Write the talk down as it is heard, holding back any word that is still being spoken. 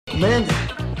Amanda,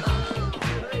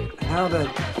 now that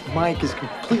Mike is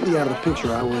completely out of the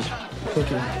picture, I was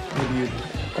thinking maybe you'd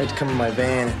like to come in my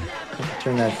van and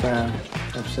turn that frown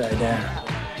upside down.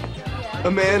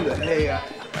 Amanda, hey,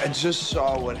 I just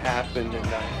saw what happened and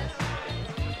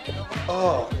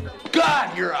oh,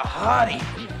 God, you're a hottie.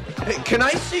 Hey, can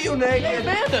I see you naked? Hey,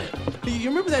 Amanda, you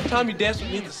remember that time you danced with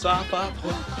me at the soft op?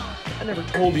 I never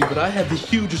told you, but I had the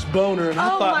hugest boner, and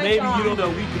I thought maybe,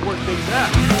 we could work things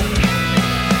out.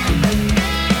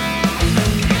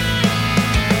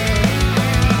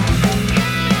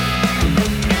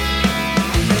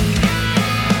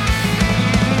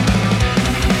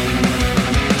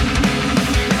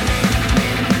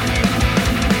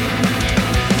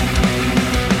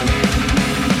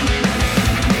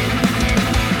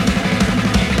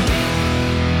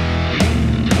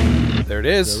 There it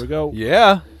is. There we go.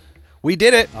 Yeah. We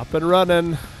did it. Up and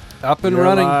running. Up and You're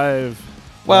running. Live.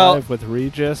 Well, live with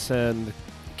Regis and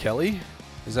Kelly?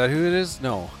 Is that who it is?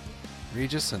 No.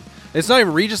 Regis and... It's not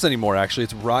even Regis anymore, actually.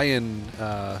 It's Ryan...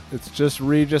 it's just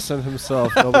Regis and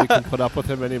himself. Nobody can put up with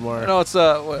him anymore. No, it's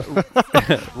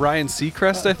Ryan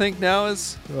Seacrest, I think, now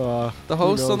is the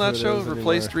host on that show.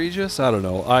 Replaced Regis? I don't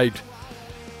know. I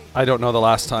don't know the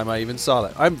last time I even saw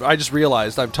that. I just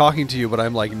realized I'm talking to you, but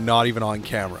I'm like not even on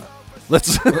camera.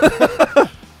 Let's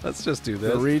just do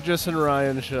this. The Regis and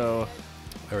Ryan show.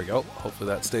 There we go. Hopefully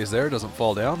that stays there. Doesn't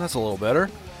fall down. That's a little better.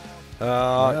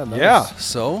 Nice. Yeah,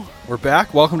 so we're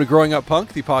back. Welcome to Growing Up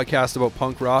Punk, the podcast about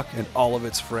punk rock and all of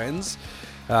its friends.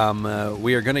 We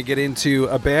are going to get into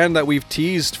a band that we've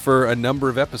teased for a number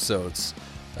of episodes.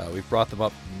 We've brought them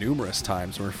up numerous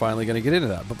times, and we're finally going to get into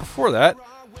that. But before that,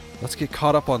 let's get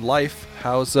caught up on life.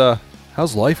 How's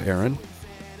life, Aaron?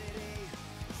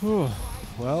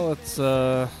 Well, it's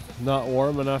not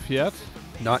warm enough yet.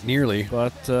 Not nearly,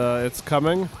 but it's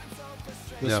coming.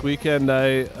 This weekend,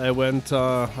 I went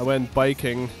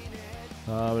biking,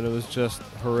 and it was just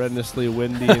horrendously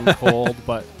windy and cold.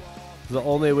 But the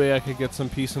only way I could get some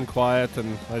peace and quiet,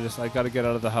 and I got to get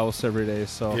out of the house every day.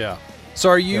 So yeah.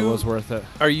 So it was worth it.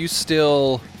 Are you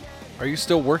still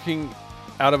working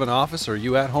out of an office, or are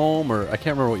you at home, or I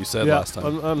can't remember what you said last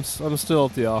time. I'm still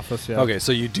at the office. Yeah. Okay,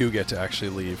 so you do get to actually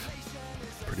leave.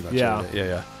 Pretty much.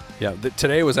 Yeah. Yeah.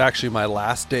 Today was actually my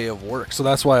last day of work, so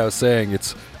that's why I was saying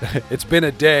it's been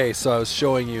a day. So I was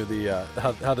showing you the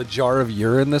how the jar of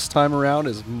urine this time around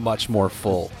is much more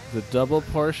full. The double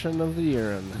portion of the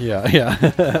urine.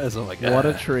 Yeah. So I'm like, what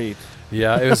a treat.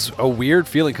 Yeah, it was a weird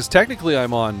feeling because technically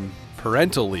I'm on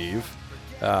parental leave,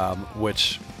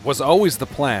 which was always the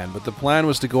plan, but the plan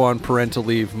was to go on parental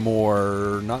leave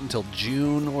not until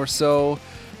June or so.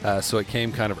 So it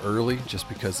came kind of early just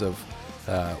because of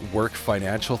work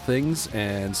financial things,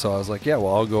 and so I was like, yeah,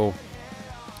 well,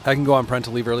 I can go on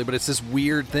parental leave early, but it's this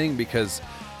weird thing because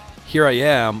here I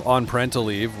am on parental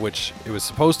leave, which it was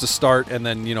supposed to start, and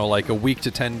then like a week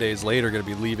to 10 days later going to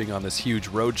be leaving on this huge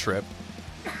road trip.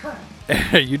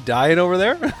 Are you dying over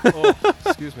there? Oh,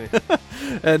 excuse me.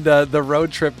 And the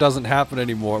road trip doesn't happen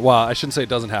anymore. Well, I shouldn't say it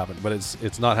doesn't happen, but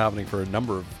it's not happening for a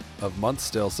number of months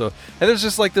still. So, and there's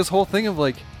just like this whole thing of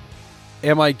like,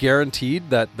 am I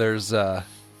guaranteed that there's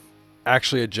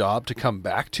actually a job to come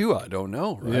back to? I don't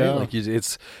know, right? Yeah. Like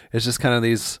it's just kind of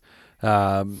these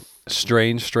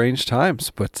strange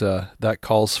times, but that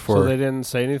calls for. So they didn't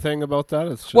say anything about that.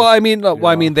 It's just, well, I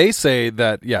mean, they say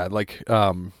that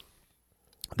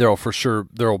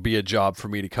there'll be a job for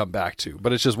me to come back to,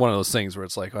 but it's just one of those things where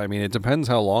it's like, I mean, it depends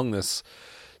how long this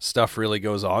stuff really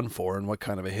goes on for and what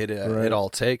kind of a hit it all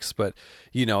takes. But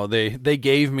they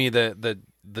gave me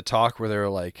the talk where they're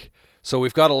like, so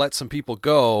we've got to let some people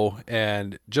go,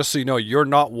 and just so you know, you're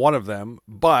not one of them,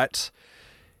 but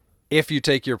if you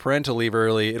take your parental leave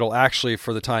early, it'll actually,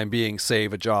 for the time being,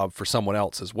 save a job for someone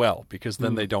else as well, because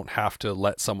then they don't have to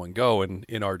let someone go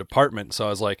in our department. So I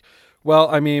was like, well,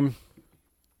 I mean,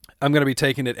 I'm going to be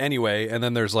taking it anyway, and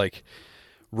then there's like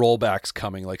rollbacks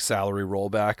coming, like salary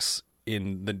rollbacks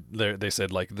they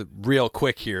said like the real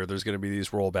quick here, there's going to be these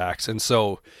rollbacks. And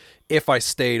so if I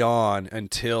stayed on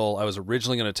until I was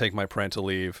originally going to take my parental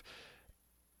leave,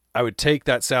 I would take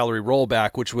that salary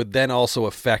rollback, which would then also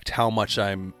affect how much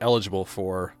I'm eligible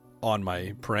for on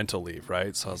my parental leave,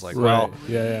 right? So I was like, well,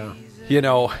 yeah.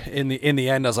 In the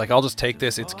end, I was like, I'll just take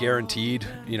this. It's guaranteed,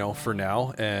 for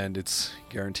now, and it's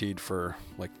guaranteed for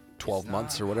like 12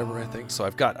 months or whatever, I think. So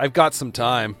I've got some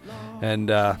time,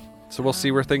 and so we'll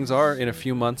see where things are in a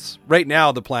few months. Right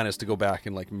now, the plan is to go back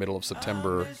in like middle of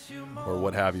September or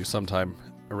what have you, sometime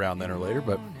around then or later,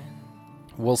 but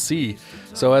we'll see.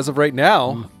 So as of right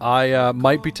now, I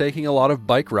might be taking a lot of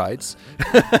bike rides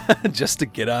just to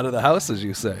get out of the house, as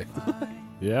you say.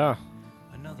 Yeah.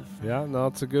 Yeah, no,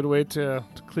 it's a good way to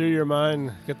clear your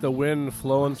mind, get the wind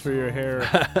flowing through your hair.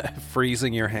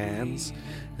 Freezing your hands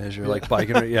as you're like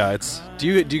biking. Yeah, it's. Do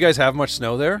you guys have much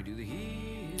snow there?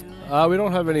 We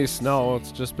don't have any snow.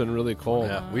 It's just been really cold.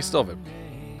 Yeah, we still have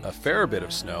a fair bit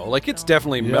of snow. Like, it's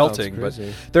definitely Yeah, melting, it's but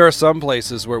crazy. there are some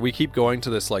places where we keep going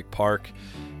to this like park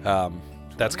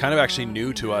that's kind of actually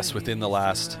new to us within the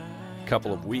last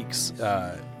couple of weeks.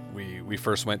 We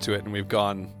first went to it, and we've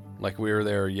gone, like, we were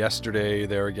there yesterday,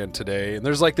 there again today, and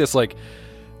there's like this like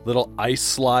little ice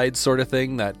slide sort of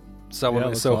thing that someone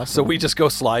that's so awesome. we just go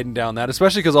sliding down that,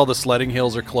 especially because all the sledding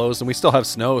hills are closed and we still have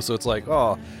snow, so it's like,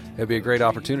 oh, it'd be a great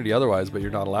opportunity otherwise, but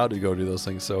you're not allowed to go do those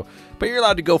things. So, but you're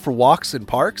allowed to go for walks in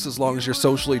parks as long as you're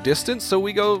socially distanced. So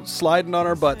we go sliding on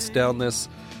our butts down this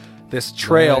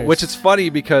trail, Nice. which is funny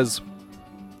because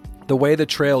the way the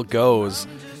trail goes,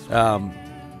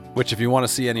 which if you want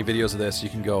to see any videos of this, you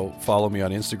can go follow me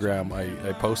on Instagram.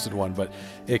 I posted one, but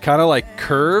it kind of like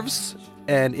curves.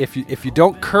 And if you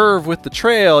don't curve with the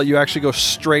trail, you actually go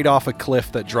straight off a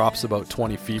cliff that drops about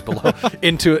 20 feet below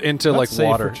into like safe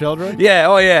water. for children? Yeah,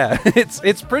 oh yeah.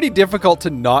 It's pretty difficult to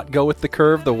not go with the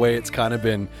curve the way it's kind of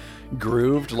been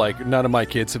grooved. Like, none of my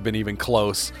kids have been even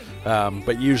close,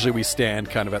 but usually we stand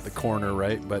kind of at the corner,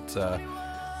 right? But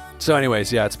so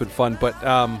anyways, yeah, it's been fun. But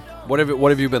what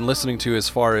have you been listening to as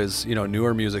far as, you know,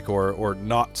 newer music or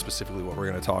not specifically what we're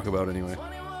going to talk about anyway?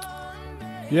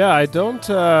 Yeah, I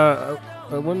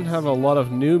wouldn't have a lot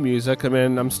of new music. I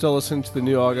mean, I'm still listening to the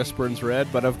new August Burns Red,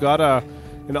 but I've got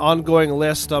an ongoing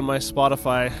list on my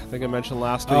Spotify. I think I mentioned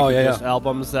last week. Oh, yeah, of just yeah.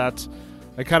 albums that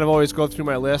I kind of always go through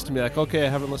my list and be like, okay, I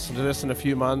haven't listened to this in a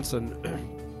few months, and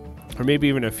or maybe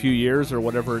even a few years or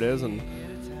whatever it is. And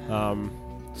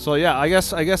so yeah, I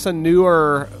guess a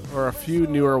newer or a few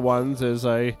newer ones is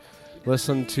I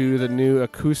listened to the new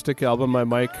acoustic album by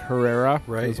Mike Herrera,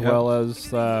 Right, as yeah. well as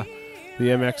the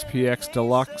MXPX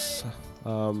Deluxe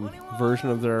version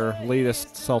of their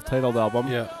latest self-titled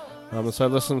album. Yeah. So I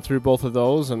listened through both of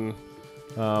those, and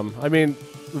I mean,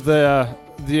 the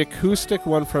acoustic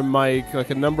one from Mike, like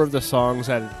a number of the songs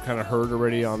I'd kind of heard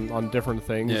already on different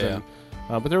things. Yeah,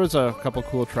 And, but there was a couple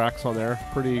cool tracks on there,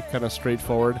 pretty kind of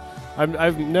straightforward.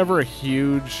 I've never a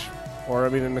huge, or I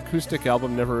mean, an acoustic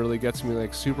album never really gets me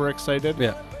like super excited.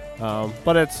 Yeah.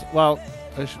 But it's, well,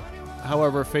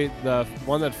 however, the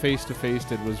one that Face to Face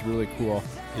did was really cool.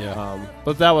 Yeah.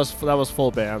 But that was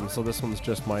full band, so this one's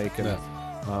just Mike. And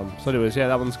so anyways, yeah,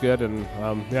 that one's good. And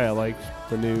yeah, I like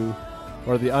the new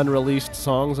or the unreleased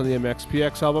songs on the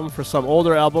MXPX album. For some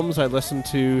older albums, I listened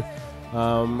to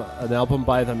an album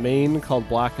by The Maine called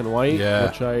Black and White, Yeah.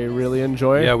 which I really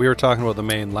enjoy. Yeah, we were talking about The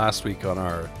Maine last week on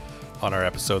our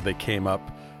episode. They came up.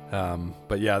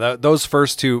 But yeah, those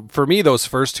first two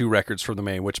records from The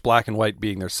Maine, which Black and White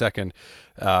being their second,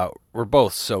 were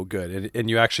both so good. And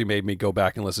you actually made me go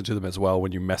back and listen to them as well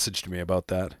when you messaged me about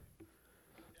that.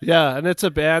 Yeah, and it's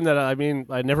a band that, I mean,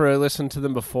 I never really listened to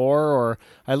them before, or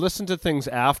I listened to things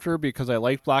after because I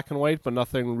liked Black and White, but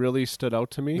nothing really stood out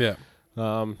to me. Yeah.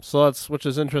 So which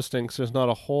is interesting because there's not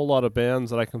a whole lot of bands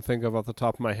that I can think of off the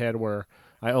top of my head where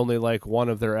I only like one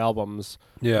of their albums.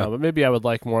 Yeah. But maybe I would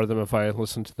like more of them if I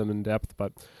listened to them in depth.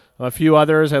 But a few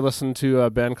others, I listened to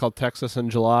a band called Texas in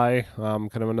July,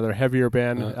 kind of another heavier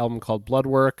band, album called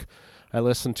Bloodwork. I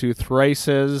listened to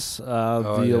Thrice's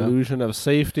The yeah. Illusion of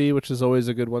Safety, which is always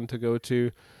a good one to go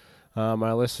to.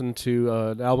 I listened to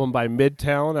an album by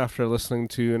Midtown after listening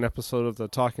to an episode of the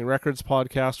Talking Records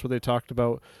podcast where they talked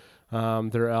about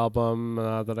their album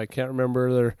that I can't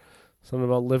remember. They're something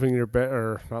about living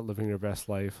your not living your best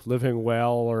life, living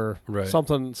well, or Right.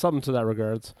 something to that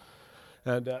regards.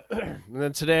 And, and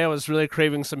then today I was really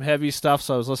craving some heavy stuff,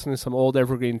 so I was listening to some old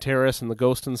Evergreen Terrace and The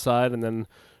Ghost Inside, and then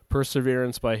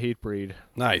Perseverance by Hatebreed.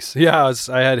 Nice. Yeah,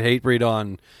 I had Hatebreed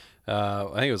on. I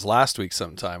think it was last week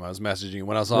sometime. I was messaging you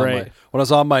when I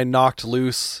was on my Knocked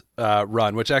Loose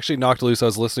run, which actually Knocked Loose I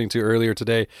was listening to earlier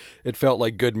today. It felt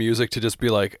like good music to just be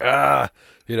like,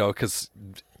 because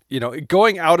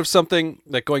going out of something,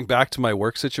 like going back to my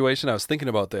work situation, I was thinking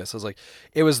about this. I was like,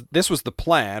 this was the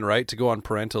plan, right? To go on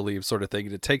parental leave sort of thing,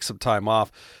 to take some time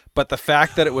off. But the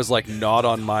fact that it was like not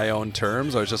on my own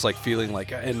terms, I was just like feeling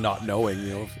like, and not knowing,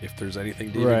 if there's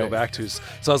anything to even go back to. So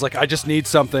I was like, I just need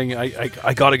something.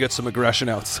 I got to get some aggression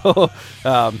out. So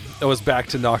I was back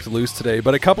to Knocked Loose today.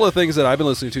 But a couple of things that I've been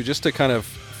listening to just to kind of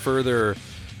further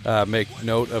make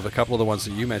note of a couple of the ones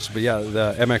that you mentioned. But yeah,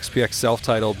 the MXPX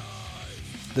self-titled,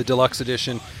 the deluxe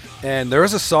edition. And there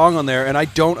is a song on there, and I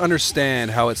don't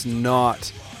understand how it's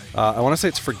not, I want to say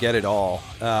it's Forget It All,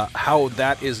 how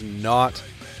that is not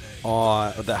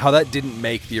how that didn't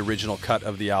make the original cut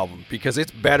of the album, because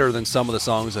it's better than some of the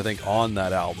songs I think on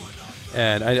that album.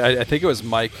 And I think it was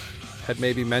Mike had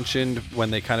maybe mentioned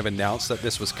when they kind of announced that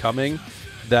this was coming,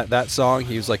 that song,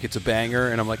 he was like, it's a banger.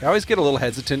 And I'm like, I always get a little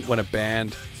hesitant when a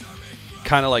band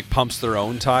kind of like pumps their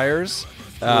own tires.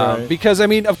 Right. Because, I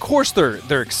mean, of course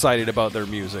they're excited about their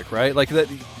music, right? Like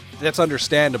that's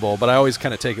understandable, but I always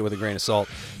kind of take it with a grain of salt.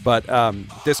 But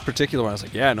this particular one, I was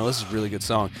like, yeah, no, this is a really good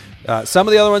song. Some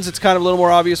of the other ones, it's kind of a little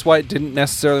more obvious why it didn't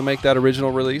necessarily make that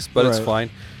original release, but it's fine.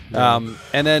 Yeah.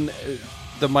 And then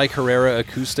the Mike Herrera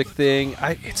acoustic thing,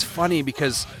 it's funny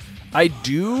because I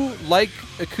do like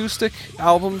acoustic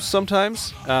albums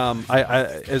sometimes.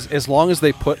 As long as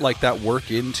they put like that work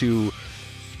into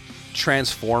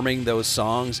transforming those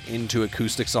songs into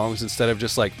acoustic songs instead of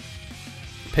just like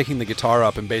picking the guitar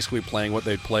up and basically playing what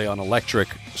they'd play on electric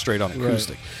straight on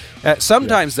acoustic. Right.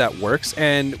 Sometimes that works,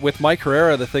 and with Mike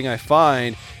Herrera, the thing I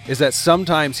find is that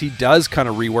sometimes he does kind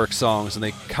of rework songs and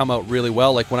they come out really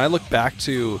well. Like when I look back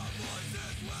to,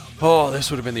 this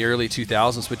would have been the early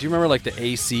 2000s, but do you remember like the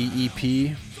AC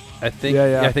EP? I think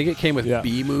I think it came with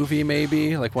B Movie,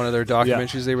 maybe, like one of their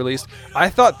documentaries they released. I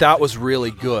thought that was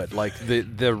really good. Like the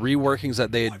reworkings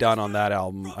that they had done on that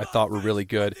album, I thought were really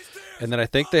good. And then I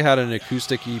think they had an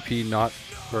acoustic EP, not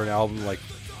for an album, like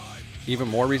even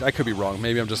more recent. I could be wrong.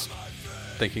 Maybe I'm just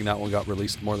thinking that one got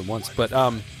released more than once. But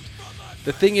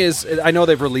the thing is, I know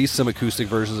they've released some acoustic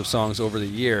versions of songs over the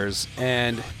years,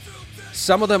 and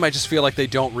some of them I just feel like they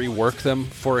don't rework them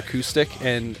for acoustic.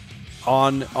 And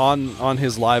on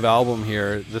his live album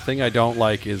here, the thing I don't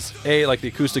like is like the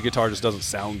acoustic guitar just doesn't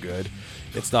sound good.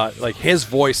 It's not like his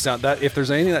voice sound that if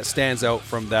there's anything that stands out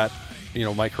from that,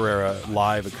 Mike Herrera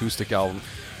live acoustic album,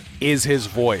 is his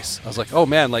voice. I was like, oh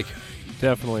man, like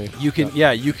definitely you can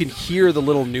hear the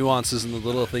little nuances and the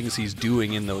little things he's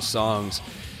doing in those songs,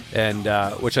 and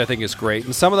which I think is great.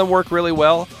 And some of them work really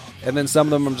well. And then some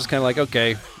of them I'm just kind of like,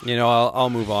 okay, I'll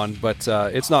move on. But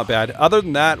it's not bad. Other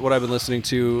than that, what I've been listening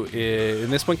to,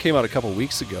 and this one came out a couple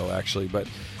weeks ago, actually, but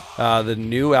the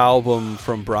new album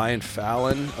from Brian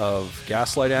Fallon of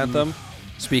Gaslight Anthem,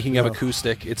 speaking of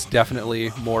acoustic, it's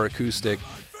definitely more acoustic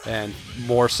and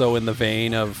more so in the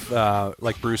vein of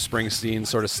like Bruce Springsteen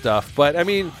sort of stuff. But, I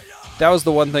mean, that was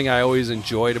the one thing I always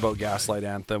enjoyed about Gaslight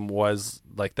Anthem was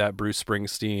like that Bruce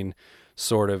Springsteen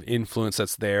sort of influence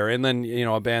that's there. And then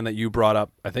a band that you brought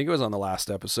up, I think it was on the last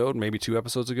episode, maybe 2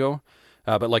 episodes ago,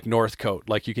 but like Northcote,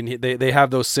 like you can they have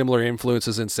those similar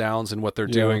influences and sounds in what they're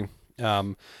doing.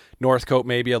 Northcote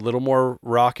maybe a little more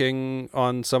rocking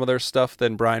on some of their stuff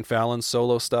than Brian Fallon's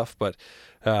solo stuff, but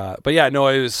yeah, no,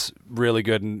 it was really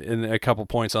good. And a couple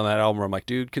points on that album where I'm like,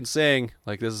 dude can sing,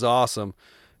 like this is awesome.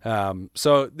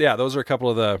 So yeah, those are a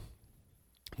couple of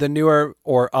the newer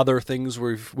or other things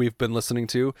we've been listening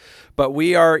to, but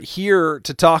we are here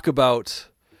to talk about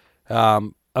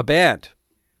a band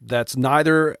that's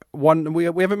neither one. We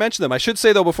haven't mentioned them. I should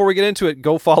say though, before we get into it,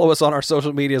 go follow us on our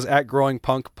social medias at Growing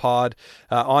Punk Pod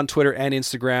on Twitter and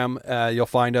Instagram. You'll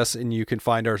find us, and you can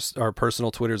find our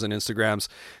personal Twitters and Instagrams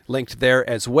linked there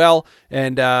as well.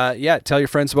 And tell your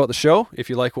friends about the show if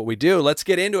you like what we do. Let's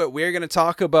get into it. We're going to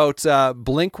talk about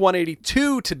Blink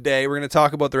 182 today. We're going to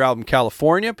talk about their album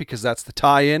California because that's the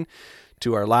tie-in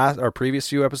to our previous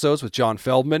few episodes with John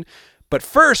Feldman. But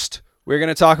first, we're going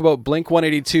to talk about Blink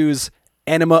 182's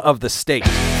Enema of the State. It's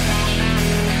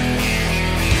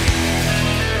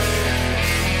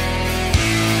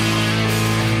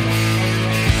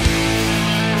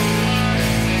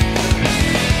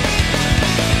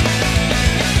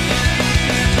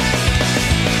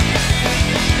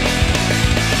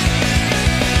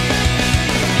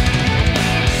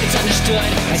understood,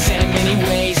 I said in many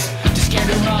ways. I'm too scared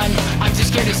to run, I'm too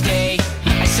scared to stay.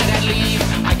 I said I'd leave,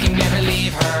 I can never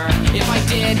leave her. If I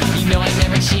did, I'd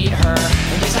never cheat her.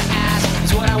 And this I ask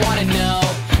is what I want to know.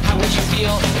 How would you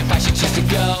feel if I should choose to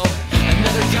go?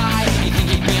 Another guy, you think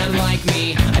he'd be unlike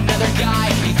me? Another guy,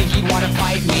 you think he'd want to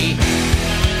fight me?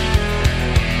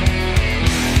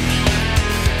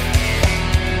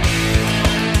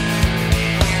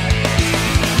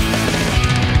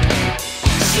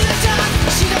 She's a duck,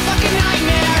 she's a fucking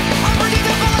nightmare.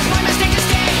 Unpredictable, it's my mistake to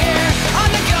stay here. On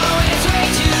the go, and it's way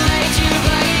too late to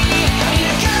play. I need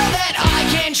a girl that I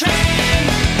can train.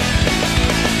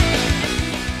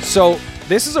 So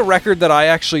this is a record that I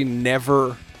actually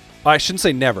I shouldn't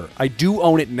say never. I do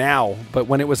own it now, but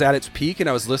when it was at its peak and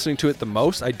I was listening to it the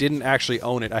most, I didn't actually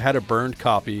own it. I had a burned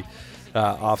copy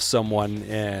off someone,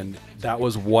 and that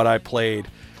was what I played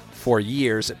for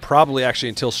years. Probably actually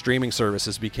until streaming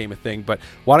services became a thing. But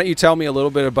why don't you tell me a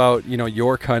little bit about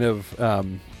your kind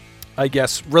of I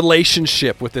guess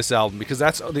relationship with this album, because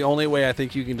that's the only way I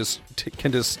think you can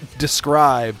just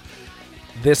describe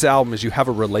this album is you have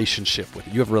a relationship with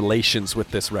it. You have relations with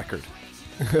this record.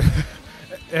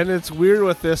 And it's weird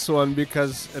with this one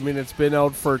because, I mean, it's been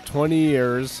out for 20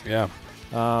 years. Yeah.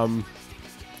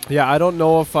 Yeah, I don't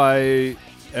know if I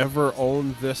ever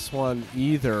owned this one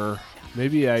either.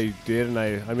 Maybe I did, and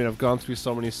I mean, I've gone through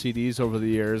so many CDs over the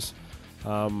years.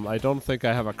 I don't think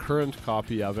I have a current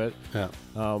copy of it. Yeah.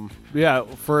 Yeah,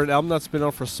 for an album that's been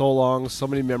out for so long, so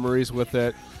many memories with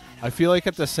it. I feel like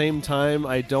at the same time,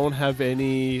 I don't have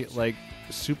any like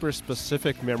super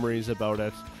specific memories about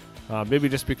it. Maybe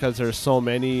just because there's so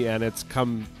many, and it's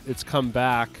come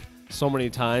back so many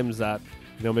times that,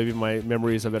 you know, maybe my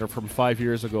memories of it are from 5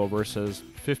 years ago versus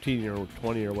 15 or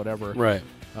 20 or whatever. Right.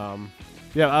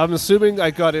 Yeah, I'm assuming I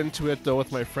got into it though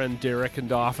with my friend Derek and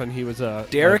Dauphin. He was a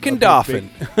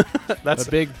That's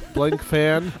a big Blink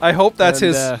fan. I hope that's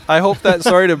And, his. I hope that.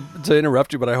 Sorry to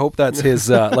interrupt you, but I hope that's his.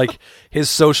 Like his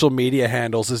social media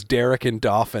handles is Derek and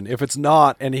Dauphin. If it's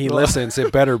not, and he listens,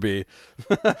 it better be.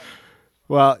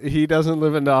 Well, he doesn't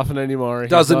live in Dauphin anymore.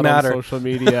 Doesn't He's not matter. on social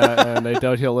media, and I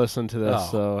doubt he'll listen to this.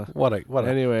 So what?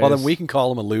 anyways. Well, then we can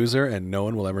call him a loser, and no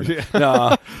one will ever.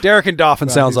 No, Derek and Dauphin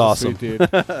sounds he's a awesome. sweet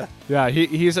dude. Yeah,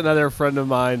 he's another friend of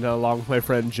mine, along with my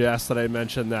friend Jess, that I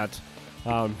mentioned that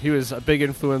he was a big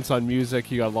influence on music.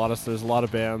 He got there's a lot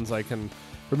of bands I can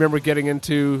remember getting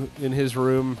into in his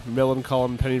room.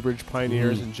 Millencolin, Pennybridge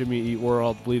Pioneers, and Jimmy Eat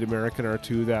World, Bleed American are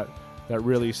two that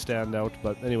really stand out.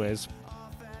 But anyways.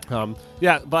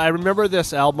 Yeah, but I remember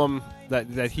this album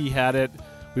that he had it.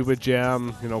 We would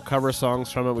jam, you know, cover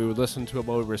songs from it. We would listen to it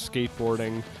while we were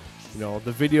skateboarding. You know,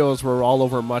 the videos were all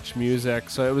over Much Music,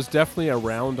 so it was definitely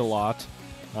around a lot.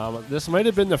 This might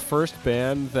have been the first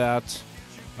band that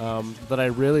I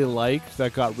really liked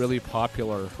that got really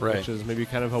popular, right. Which is maybe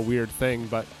kind of a weird thing.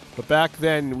 But back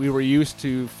then, we were used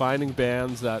to finding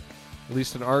bands that, at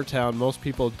least in our town, most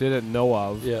people didn't know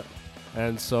of. Yeah.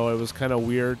 And so it was kind of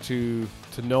weird to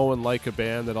know and like a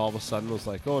band that all of a sudden was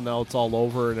like, oh, now it's all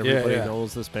over and everybody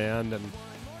knows this band. And,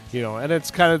 you know, and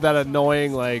it's kind of that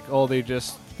annoying, like, oh, they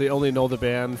only know the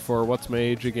band for What's My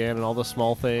Age Again and all the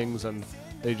small things. And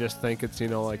they just think it's, you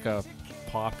know, like a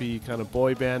poppy kind of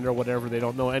boy band or whatever. They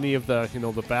don't know any of the, you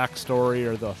know, the backstory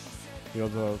or the, you know,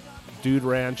 the Dude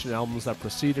Ranch and albums that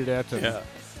preceded it. And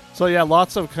so, yeah,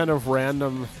 lots of kind of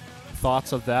random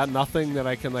thoughts of that. Nothing that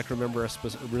I can like remember a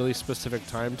really specific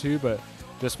time to, but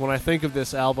just when I think of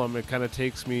this album, it kind of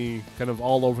takes me kind of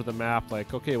all over the map.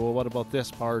 Like, okay, well, what about this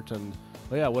part? And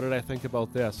oh yeah, what did I think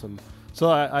about this? And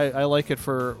so I like it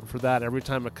for that. Every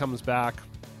time it comes back,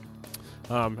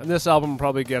 and this album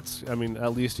probably gets, I mean,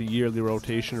 at least a yearly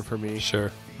rotation for me.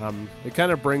 Sure. It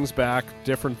kind of brings back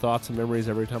different thoughts and memories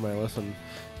every time I listen.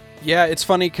 Yeah, it's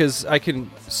funny because I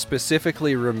can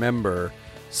specifically remember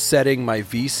setting my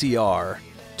VCR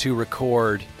to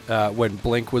record when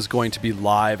Blink was going to be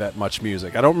live at Much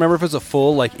Music. I don't remember if it was a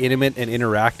full, like, intimate and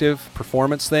interactive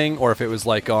performance thing, or if it was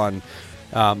like on,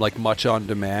 like, Much on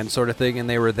Demand sort of thing, and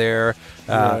they were there.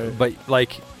 Right. But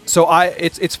like, so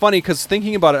it's funny because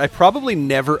thinking about it, I probably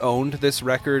never owned this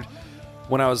record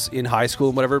when I was in high school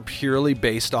and whatever, purely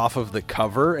based off of the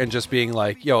cover and just being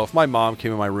like, yo, if my mom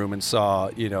came in my room and saw,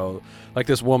 you know, like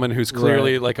this woman who's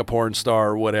clearly like a porn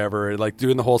star or whatever, like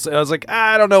doing the whole, I was like,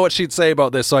 I don't know what she'd say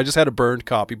about this. So I just had a burned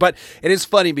copy. But it is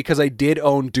funny because I did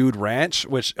own Dude Ranch,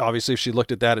 which obviously if she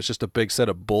looked at that, it's just a big set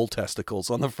of bull testicles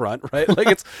on the front, right?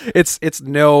 Like it's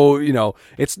no, you know,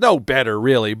 it's no better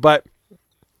really. But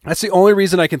that's the only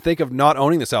reason I can think of not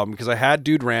owning this album, because I had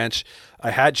Dude Ranch, I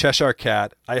had Cheshire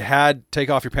Cat, I had Take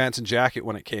Off Your Pants and Jacket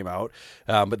when it came out,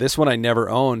 but this one I never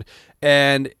owned.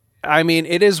 And I mean,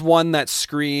 it is one that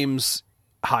screams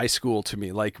high school to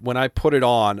me. Like when I put it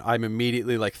on, I'm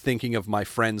immediately like thinking of my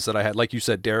friends that I had, like you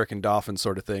said, Derek and Dauphin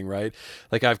sort of thing, right?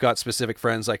 Like I've got specific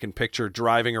friends I can picture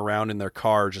driving around in their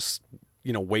car just,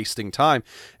 you know, wasting time.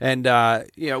 And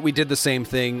you know, we did the same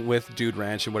thing with Dude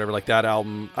Ranch and whatever. Like that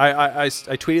album, I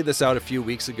tweeted this out a few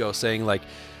weeks ago saying like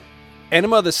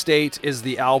Enema of the State is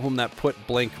the album that put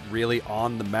Blink really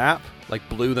on the map, like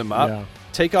blew them up. Yeah,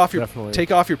 Take Off Your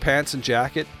definitely. Pants and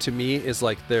Jacket to me is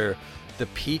like the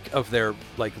peak of their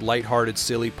like lighthearted,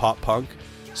 silly pop punk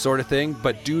sort of thing.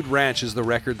 But Dude Ranch is the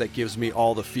record that gives me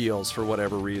all the feels for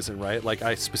whatever reason, right? Like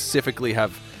I specifically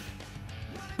have,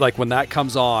 like when that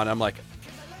comes on, I'm like,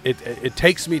 it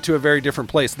takes me to a very different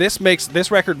place. This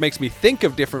record makes me think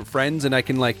of different friends, and I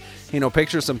can like, you know,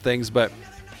 picture some things. But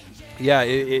yeah,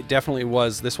 it definitely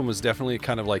was. This one was definitely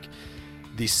kind of like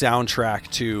the soundtrack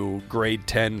to grade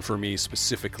 10 for me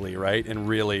specifically, right? And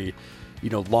really, you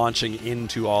know, launching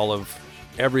into all of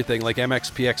everything. Like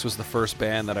MXPX was the first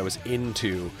band that I was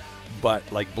into, but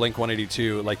like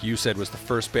Blink-182, like you said, was the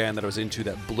first band that I was into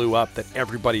that blew up that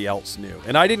everybody else knew.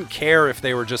 And I didn't care if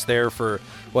they were just there for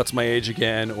What's My Age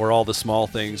Again or All the Small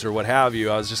Things or what have you.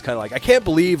 I was just kind of like, I can't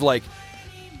believe, like,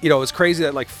 you know, it's crazy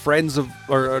that like friends of,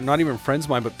 or not even friends of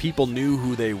mine, but people knew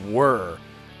who they were,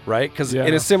 right? Because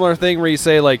in a similar thing where you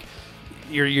say like,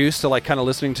 you're used to like kind of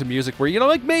listening to music where, you know,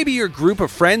 like maybe your group of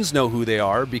friends know who they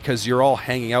are because you're all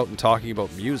hanging out and talking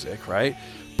about music, right?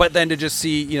 But then to just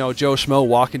see, you know, Joe Schmo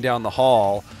walking down the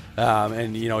hall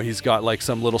and, you know, he's got like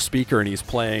some little speaker and he's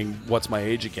playing What's My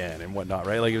Age Again and whatnot,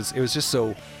 right? Like it was just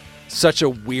such a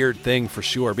weird thing for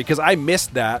sure, because I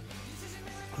missed that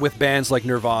with bands like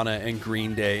Nirvana and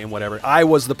Green Day and whatever. I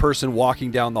was the person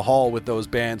walking down the hall with those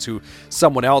bands who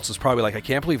someone else was probably like, I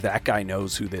can't believe that guy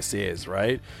knows who this is,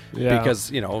 right? Yeah. Because,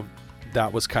 you know,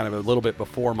 that was kind of a little bit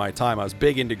before my time. I was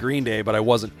big into Green Day, but I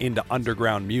wasn't into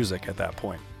underground music at that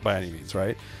point by any means,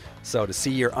 right? So to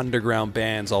see your underground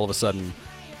bands all of a sudden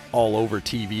all over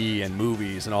TV and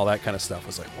movies and all that kind of stuff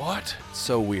was like, what? It's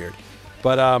so weird.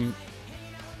 But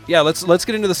yeah, let's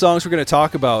get into the songs we're going to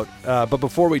talk about. But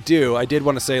before we do, I did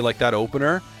want to say like that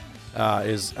opener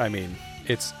is, I mean,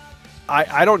 it's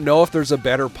I don't know if there's a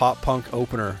better pop punk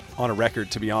opener on a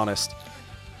record, to be honest.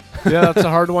 Yeah, that's a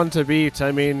hard one to beat.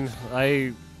 I mean,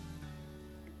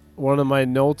 one of my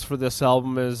notes for this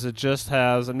album is it just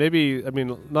has, and maybe, I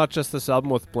mean, not just this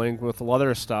album with Blink, with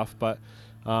other stuff, but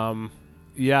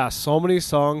yeah, so many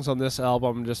songs on this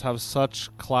album just have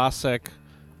such classic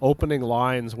opening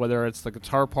lines, whether it's the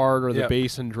guitar part or the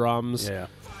bass and drums. Yeah.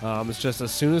 It's just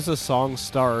as soon as the songs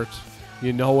start,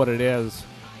 you know what it is.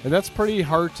 And that's pretty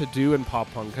hard to do in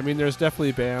pop punk. I mean, there's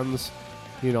definitely bands,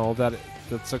 you know, that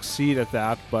succeed at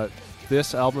that, but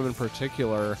this album in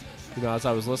particular, you know, as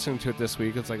I was listening to it this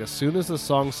week, it's like as soon as the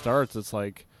song starts, it's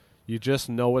like you just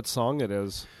know what song it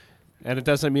is. And it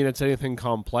doesn't mean it's anything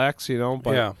complex, you know,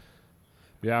 but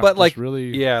but like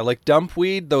really, like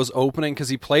Dumpweed, those opening, because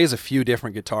he plays a few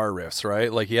different guitar riffs,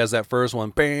 right? Like he has that first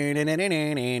one,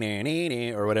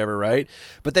 or whatever, right?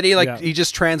 But then he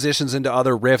just transitions into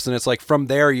other riffs, and it's like from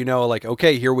there, you know, like,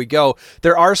 okay, here we go.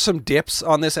 There are some dips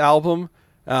on this album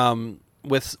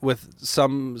with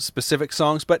some specific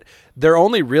songs, but they're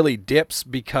only really dips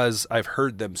because I've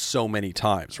heard them so many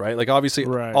times, right? Like obviously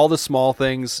All the Small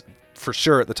Things for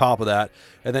sure at the top of that,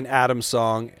 and then Adam's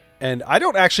song. And I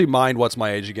don't actually mind What's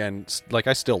My Age Again. Like,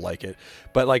 I still like it.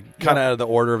 But, like, kind of the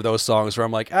order of those songs where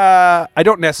I'm like, I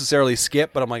don't necessarily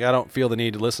skip, but I'm like, I don't feel the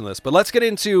need to listen to this. But let's get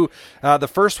into the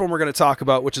first one we're going to talk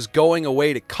about, which is Going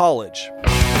Away to College. Please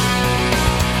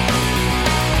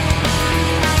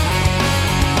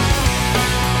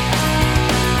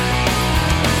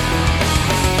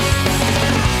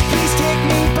take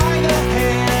me by the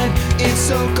hand. It's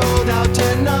so cold out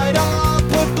tonight. I'll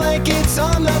put blankets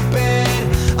on the bed.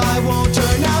 I won't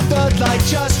turn out the light,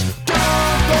 just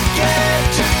don't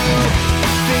forget to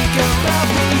think about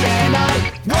me, and I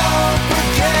won't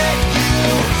forget you.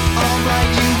 I'll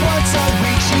write you once a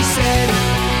week, she said.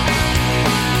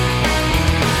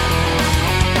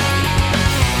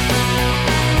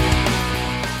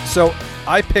 So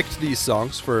I picked these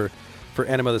songs for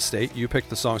Enema of the State. You picked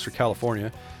the songs for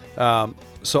California.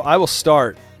 So I will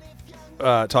start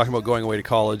talking about Going Away to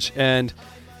College, and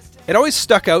it always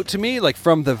stuck out to me, like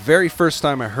from the very first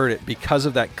time I heard it, because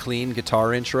of that clean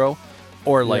guitar intro,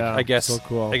 or like I guess so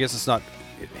cool. I guess it's not.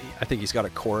 I think he's got a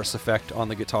chorus effect on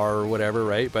the guitar or whatever,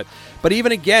 right? But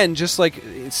even again, just like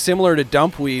it's similar to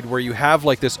Dumpweed, where you have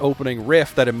like this opening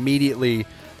riff that immediately,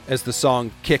 as the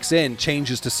song kicks in,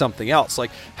 changes to something else.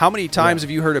 Like how many times have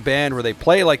you heard a band where they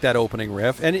play like that opening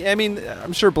riff? And I mean,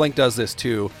 I'm sure Blink does this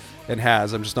too, and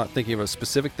has. I'm just not thinking of a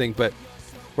specific thing, but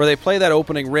where they play that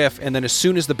opening riff, and then as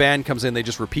soon as the band comes in, they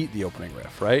just repeat the opening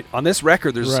riff, right? On this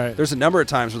record, there's a number of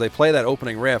times where they play that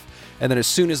opening riff, and then as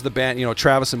soon as the band, you know,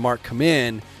 Travis and Mark come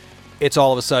in, it's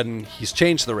all of a sudden he's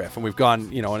changed the riff, and we've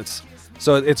gone, you know, and it's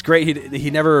great.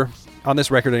 He never, on this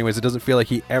record anyways, it doesn't feel like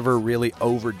he ever really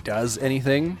overdoes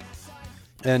anything.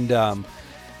 And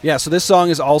so this song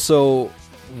is also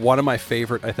one of my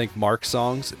favorite, I think, Mark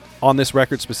songs on this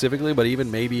record specifically, but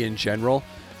even maybe in general.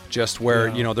 Just where,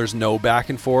 you know, there's no back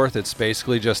and forth. It's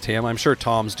basically just him. I'm sure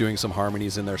Tom's doing some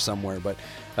harmonies in there somewhere. But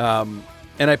and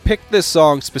I picked this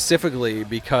song specifically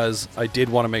because I did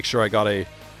want to make sure I got a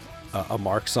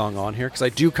Mark song on here, because I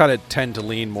do kind of tend to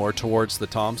lean more towards the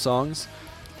Tom songs.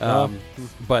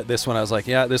 But this one I was like,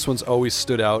 yeah, this one's always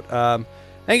stood out. I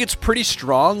think it's pretty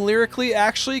strong lyrically,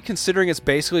 actually, considering it's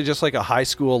basically just like a high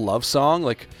school love song.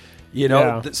 Like, you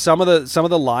know, some of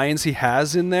the lines he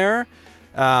has in there,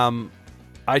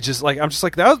 I'm just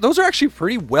like, those are actually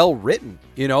pretty well written,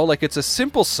 you know, like it's a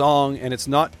simple song and it's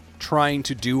not trying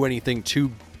to do anything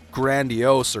too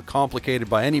grandiose or complicated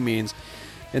by any means.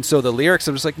 And so the lyrics,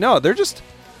 I'm just like, no, they're just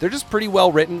pretty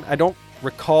well written. I don't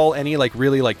recall any like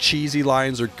really like cheesy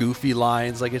lines or goofy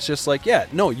lines. Like it's just like, yeah,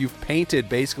 no, you've painted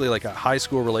basically like a high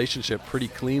school relationship pretty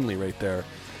cleanly right there.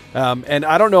 And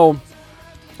I don't know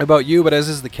about you, but as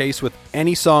is the case with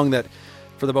any song that,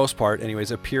 for the most part anyways,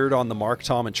 appeared on the Mark,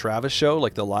 Tom, and Travis show,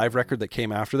 like the live record that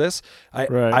came after this,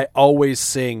 I always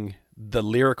sing the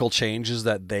lyrical changes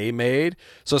that they made.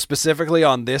 So specifically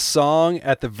on this song,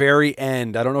 at the very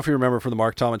end, I don't know if you remember from the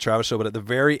Mark, Tom, and Travis show, but at the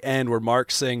very end where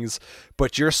Mark sings,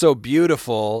 "But you're so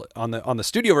beautiful," on the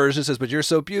studio version it says, "But you're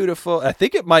so beautiful." I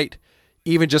think it might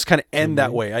even just kind of end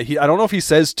that way. I don't know if he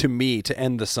says "to me" to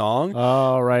end the song.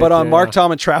 Oh, right. But on Mark,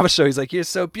 Tom, and Travis show, he's like, "You're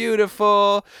so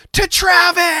beautiful to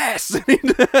Travis." And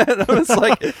it's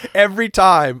like every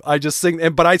time I just sing,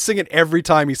 but I sing it every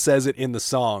time he says it in the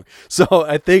song. So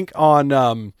I think on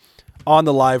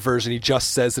the live version, he just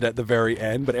says it at the very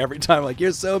end. But every time, like,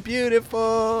 "You're so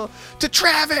beautiful to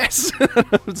Travis."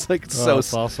 It's like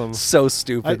that's awesome. So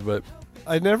stupid, but.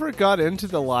 I never got into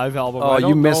the live album. Oh, I don't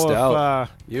you missed know out.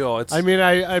 It's. I mean,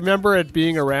 I remember it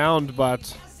being around,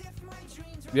 but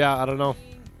yeah, I don't know.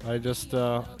 I just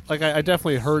I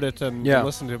definitely heard it and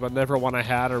listened to it, but never one I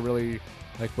had or really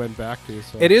like went back to.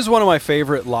 So it is one of my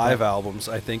favorite live albums,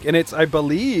 I think, and I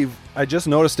believe I just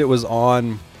noticed it was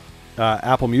on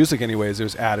Apple Music. Anyways, it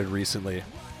was added recently,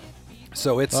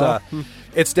 so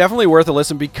it's definitely worth a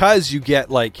listen because you get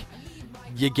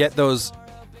those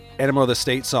Enema of the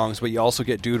State songs, but you also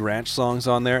get Dude Ranch songs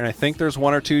on there, and I think there's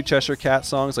one or two Cheshire Cat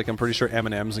songs. Like I'm pretty sure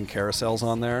M&M's and Carousel's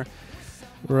on there.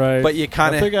 Right. But you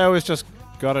kind of... I think I always just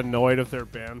got annoyed if their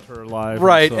banter live.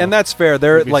 Right, and that's fair.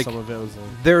 There, like, some of it was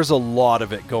there's a lot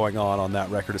of it going on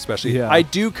that record, especially. Yeah. I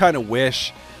do kind of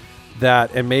wish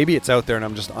that, and maybe it's out there and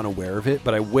I'm just unaware of it,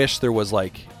 but I wish there was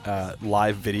like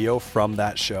live video from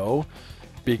that show,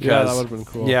 because that would have been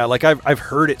cool. Yeah, like I've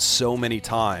heard it so many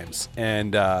times,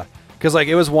 and because like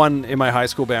it was one in my high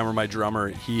school band where my drummer,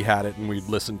 he had it and we'd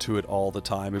listen to it all the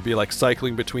time. It'd be like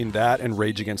cycling between that and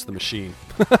Rage Against the Machine.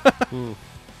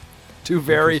 Two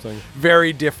very,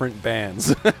 very different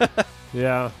bands.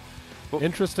 Yeah.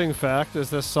 Interesting fact is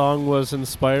this song was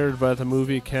inspired by the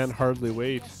movie Can't Hardly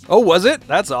Wait. Oh, was it?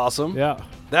 That's awesome. Yeah.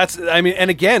 I mean,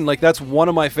 and again, like that's one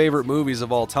of my favorite movies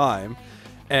of all time.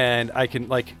 And I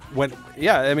can I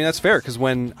mean, that's fair, because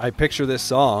when I picture this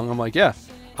song, I'm like, yeah,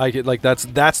 I get like that's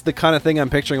the kind of thing I'm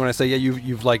picturing when I say, yeah,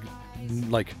 you've like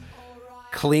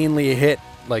cleanly hit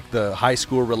like the high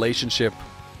school relationship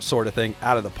sort of thing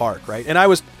out of the park, right? And I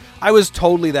was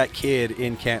totally that kid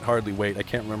in Can't Hardly Wait. I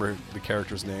can't remember the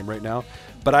character's name right now,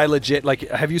 but I legit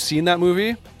have you seen that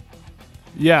movie?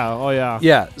 Yeah. Oh yeah.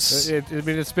 Yeah. I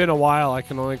mean, it's been a while. I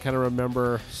can only kind of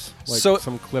remember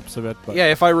some clips of it. But yeah,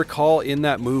 if I recall, in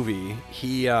that movie,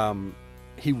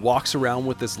 he walks around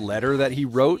with this letter that he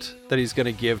wrote that he's going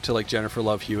to give to like Jennifer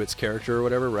Love Hewitt's character or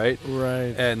whatever, right?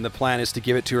 Right. And the plan is to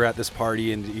give it to her at this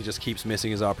party, and he just keeps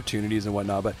missing his opportunities and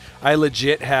whatnot. But I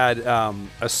legit had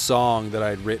a song that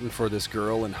I'd written for this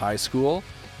girl in high school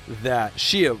that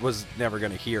she was never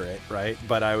going to hear it, right?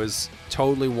 But I was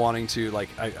totally wanting to, like,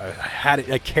 I had it,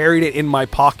 I carried it in my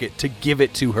pocket to give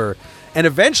it to her. And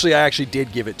eventually I actually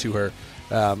did give it to her.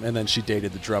 And then she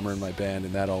dated the drummer in my band,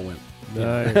 and that all went...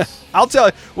 Nice. I'll tell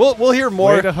you, we'll hear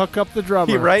more. Way to hook up the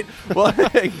drummer. Right? Well,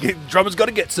 drummer's got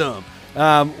to get some.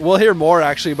 We'll hear more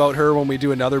actually about her when we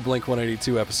do another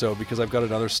Blink-182 episode, because I've got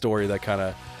another story that kind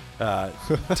of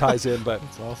ties in. But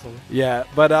that's awesome. Yeah,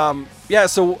 but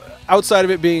so outside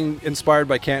of it being inspired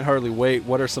by Can't Hardly Wait,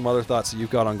 what are some other thoughts that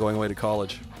you've got on Going Away to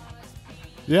College?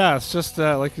 Yeah, it's just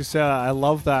like you said, I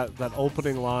love that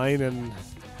opening line, and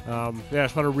I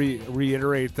just want to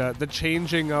reiterate that the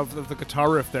changing of the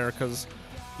guitar riff there, because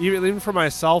even for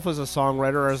myself as a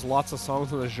songwriter, there's lots of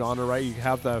songs in the genre, right? You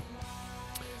have the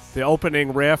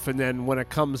opening riff, and then when it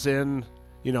comes in,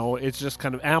 you know, it just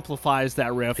kind of amplifies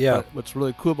that riff. Yeah. But what's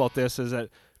really cool about this is that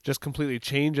it just completely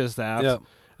changes that. Yeah.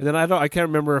 And then I can't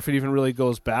remember if it even really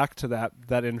goes back to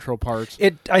that intro part.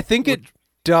 I think it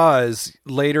does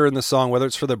later in the song, whether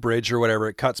it's for the bridge or whatever.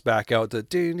 It cuts back out the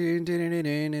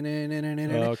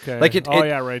okay. Like it. Oh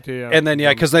yeah, right. Yeah. And then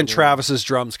because then Travis's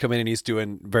drums come in and he's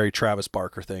doing very Travis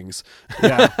Barker things.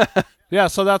 Yeah. Yeah,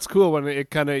 so that's cool when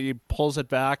it kind of pulls it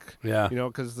back. Yeah. You know,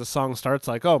 because the song starts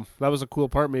like, oh, that was a cool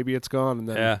part. Maybe it's gone, and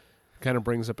then kind of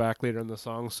brings it back later in the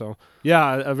song. So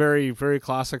yeah, a very, very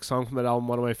classic song from that album.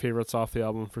 One of my favorites off the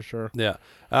album for sure. Yeah.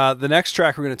 The next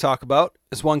track we're going to talk about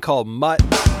is one called Mutt.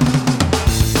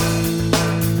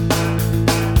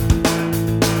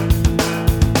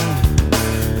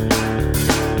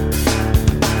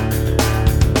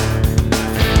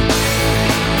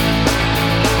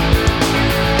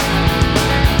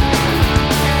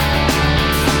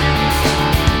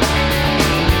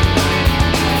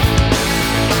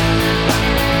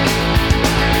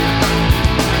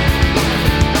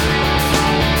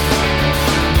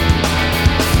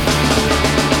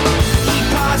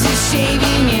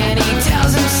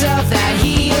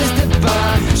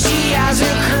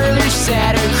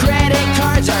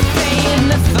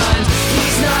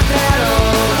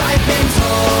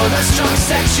 the strong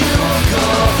sexual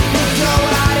goal. You go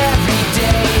out every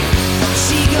day,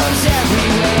 she goes every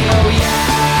way, oh yeah.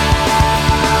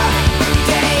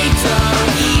 They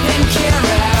don't even care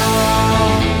at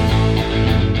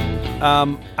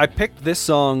all. I picked this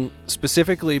song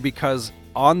specifically because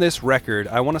on this record,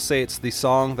 I want to say it's the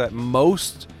song that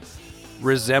most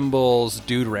resembles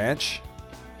Dude Ranch,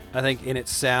 I think, in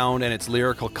its sound and its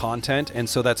lyrical content. And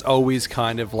so that's always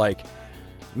kind of like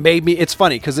made me, it's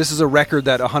funny because this is a record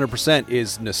that 100%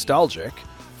 is nostalgic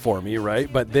for me,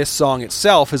 right? But this song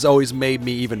itself has always made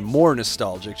me even more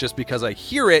nostalgic just because I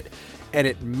hear it and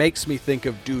it makes me think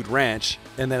of Dude Ranch,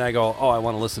 and then I go, oh, I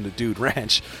want to listen to Dude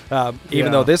Ranch.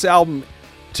 Even though this album,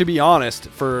 to be honest,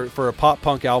 for a pop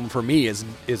punk album for me is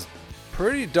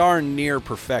pretty darn near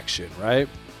perfection, right?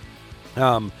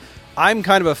 I'm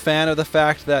kind of a fan of the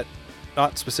fact that,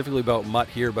 not specifically about Mutt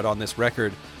here, but on this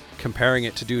record, comparing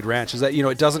it to Dude Ranch, is that, you know,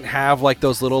 it doesn't have like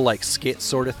those little like skit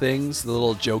sort of things, the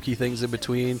little jokey things in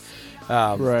between.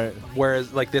 Right.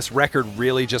 Whereas like this record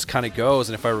really just kind of goes,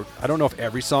 and I don't know if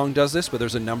every song does this, but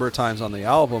there's a number of times on the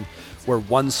album where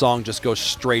one song just goes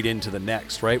straight into the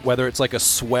next, right? Whether it's like a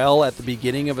swell at the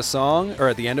beginning of a song or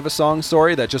at the end of a song,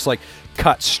 that just like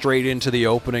cuts straight into the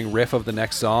opening riff of the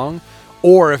next song,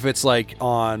 or if it's like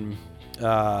on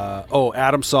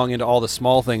Adam's song Into All the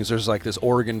Small Things, there's like this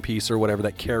organ piece or whatever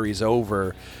that carries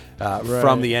over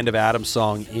from the end of Adam's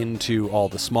song into All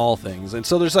the Small Things. And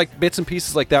so there's like bits and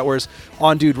pieces like that, whereas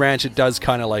on Dude Ranch it does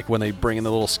kind of like when they bring in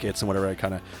the little skits and whatever, I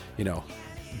kind of, you know,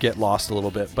 get lost a little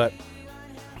bit. But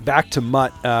back to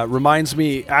Mutt, reminds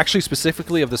me actually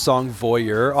specifically of the song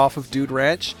Voyeur off of Dude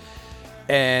Ranch.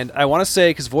 And I want to say,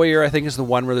 because Voyeur I think is the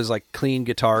one where there's like clean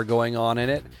guitar going on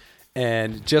in it.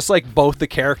 And just like both the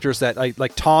characters that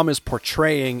like Tom is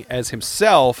portraying as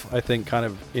himself, I think kind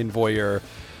of in Voyeur,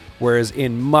 whereas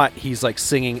in Mutt he's like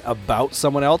singing about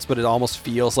someone else, but it almost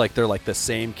feels like they're like the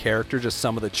same character, just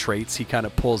some of the traits he kind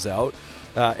of pulls out.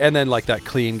 And then like that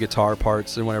clean guitar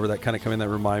parts and whatever that kind of come in that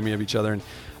remind me of each other. And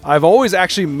I've always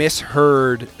actually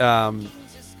misheard a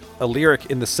lyric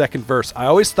in the second verse. I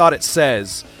always thought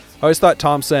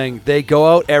Tom saying, they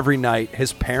go out every night,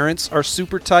 his parents are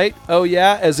super tight. Oh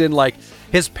yeah, as in like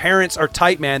his parents are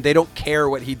tight, man. They don't care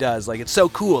what he does. Like, it's so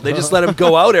cool. They just let him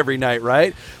go out every night,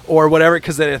 right? Or whatever,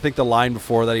 because I think the line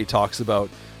before that he talks about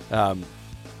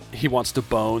he wants to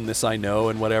bone this I know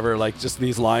and whatever. Like just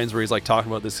these lines where he's like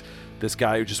talking about this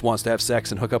guy who just wants to have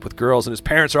sex and hook up with girls, and his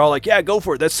parents are all like, yeah, go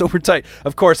for it. That's super tight.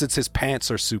 Of course, it's his pants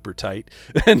are super tight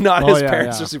and not his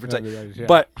parents are super tight. Yeah.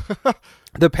 But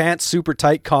the pants super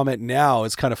tight comment now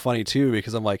is kind of funny too,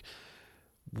 because I'm like,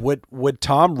 would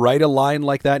Tom write a line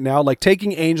like that now? Like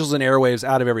taking Angels and Airwaves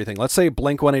out of everything. Let's say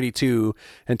Blink-182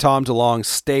 and Tom DeLonge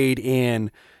stayed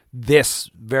in this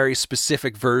very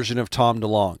specific version of Tom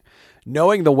DeLonge.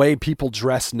 Knowing the way people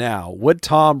dress now, would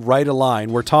Tom write a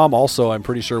line where Tom also, I'm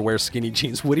pretty sure, wears skinny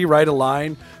jeans? Would he write a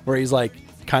line where he's like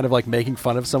kind of like making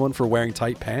fun of someone for wearing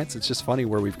tight pants? It's just funny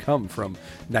where we've come from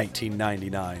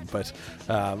 1999, but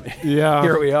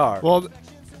here we are. Well,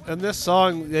 and this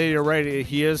song, yeah, you're right.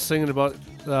 He is singing about.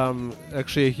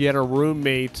 Actually, he had a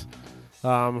roommate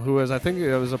who was, I think,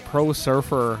 it was a pro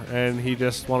surfer, and he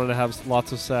just wanted to have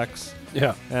lots of sex.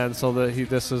 Yeah, and so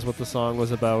this is what the song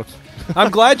was about.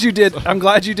 I'm glad you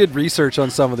did research on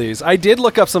some of these. I did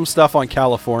look up some stuff on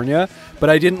California, but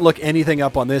I didn't look anything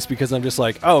up on this because I'm just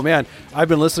like, oh man, I've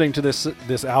been listening to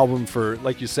this album for,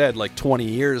 like you said, like 20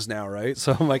 years now, right?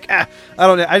 So I'm like, I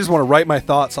don't know. I just want to write my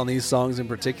thoughts on these songs in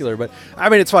particular. But I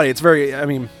mean, it's funny. It's very, I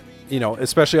mean, you know,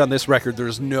 especially on this record,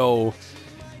 there's no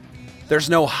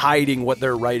hiding what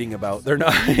they're writing about. They're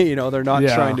not, you know, they're not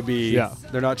trying to be,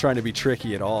 they're not trying to be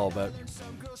tricky at all. But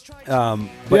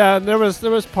yeah, and there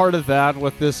was part of that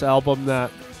with this album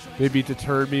that maybe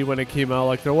deterred me when it came out.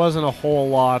 Like there wasn't a whole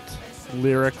lot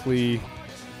lyrically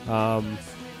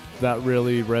that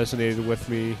really resonated with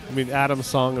me. I mean, Adam's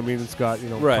song, I mean, it's got, you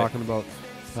know, talking about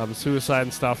suicide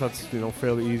and stuff. That's, you know,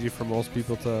 fairly easy for most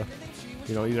people to,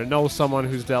 you know, either know someone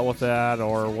who's dealt with that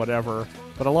or whatever.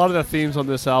 But a lot of the themes on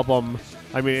this album,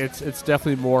 I mean, it's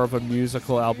definitely more of a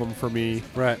musical album for me.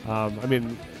 Right. I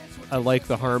mean, I like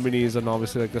the harmonies and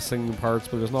obviously like the singing parts,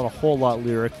 but there's not a whole lot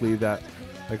lyrically that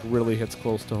like really hits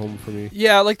close to home for me.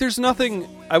 Yeah, like there's nothing,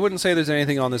 I wouldn't say there's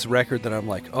anything on this record that I'm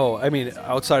like, oh, I mean,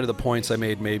 outside of the points I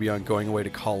made maybe on Going Away to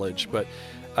College, but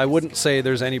I wouldn't say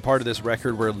there's any part of this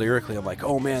record where lyrically I'm like,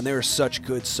 oh man, they're such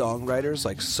good songwriters,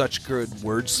 like such good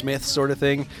wordsmiths sort of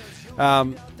thing.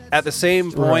 At the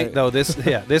same point, though,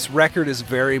 this record is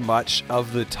very much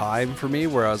of the time for me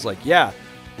where I was like, yeah,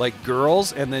 like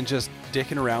girls, and then just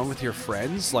dicking around with your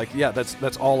friends, like, yeah,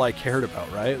 that's all I cared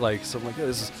about, right? Like, so I'm like,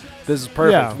 this is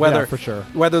perfect. Yeah, for sure.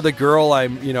 Whether the girl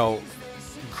I'm, you know,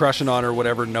 crushing on or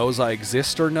whatever knows I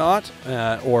exist or not,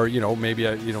 or, you know, maybe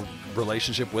a, you know,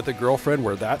 relationship with a girlfriend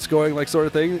where that's going, like, sort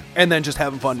of thing, and then just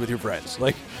having fun with your friends.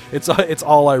 Like, it's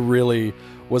all I really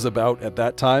was about at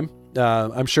that time.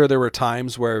 I'm sure there were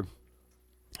times where,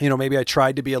 you know, maybe I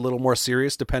tried to be a little more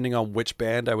serious depending on which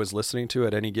band I was listening to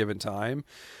at any given time.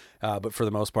 But for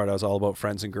the most part, I was all about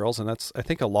friends and girls. And that's, I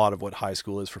think, a lot of what high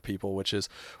school is for people, which is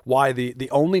why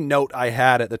the only note I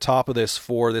had at the top of this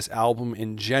for this album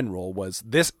in general was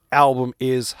this album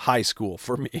is high school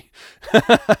for me.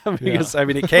 Because, I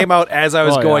mean, it came out as I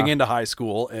was going into high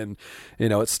school, and, you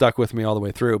know, it stuck with me all the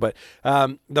way through. But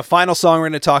the final song we're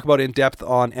going to talk about in depth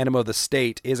on Enema of the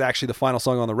State is actually the final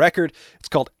song on the record. It's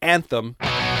called Anthem.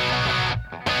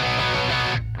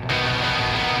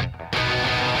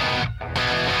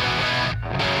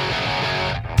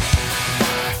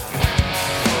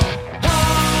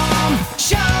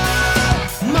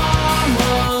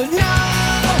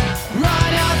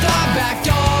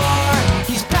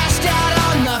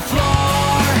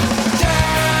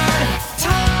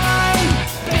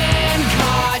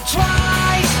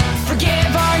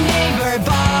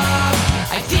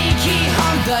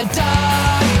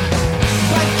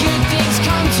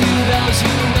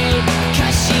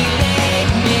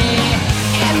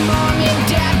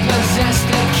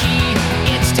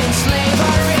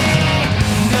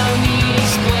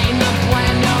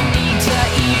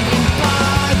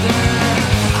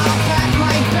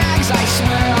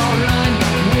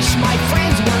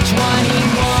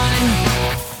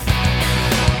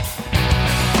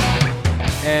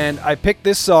 And I picked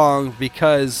this song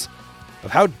because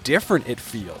of how different it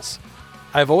feels.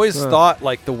 I've always thought,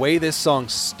 like, the way this song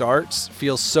starts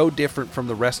feels so different from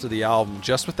the rest of the album,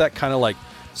 just with that kind of, like,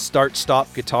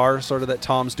 start-stop guitar sort of that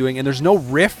Tom's doing. And there's no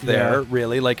riff there,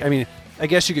 really. Like, I mean, I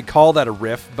guess you could call that a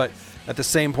riff, but at the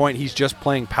same point, he's just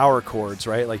playing power chords,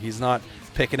 right? Like, he's not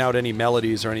picking out any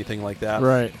melodies or anything like that.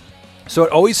 Right. So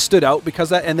it always stood out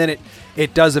because of that, and then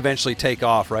it does eventually take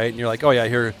off, right? And you're like, oh yeah,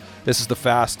 here, this is the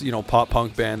fast, you know, pop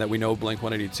punk band that we know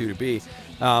Blink-182 to be.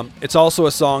 It's also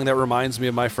a song that reminds me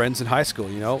of my friends in high school.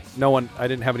 You know, I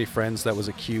didn't have any friends that was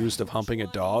accused of humping a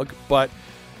dog, but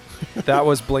that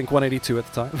was Blink-182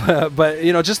 at the time. But,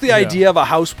 you know, just the idea of a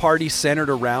house party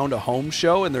centered around a home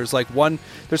show, and there's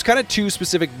kind of two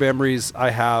specific memories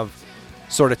I have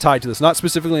sort of tied to this, not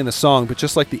specifically in the song, but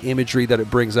just like the imagery that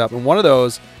it brings up. And one of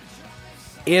those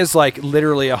is like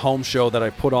literally a home show that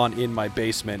I put on in my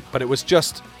basement, but it was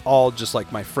just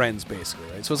like my friends, basically,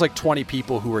 right? So it was like 20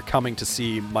 people who were coming to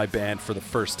see my band for the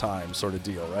first time, sort of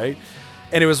deal, right?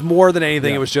 And it was more than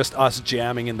anything, it was just us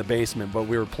jamming in the basement, but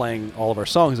we were playing all of our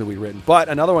songs that we'd written. But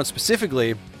another one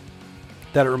specifically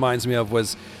that it reminds me of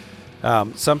was,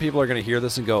 some people are going to hear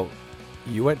this and go,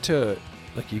 you went to,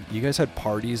 like, you guys had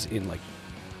parties in like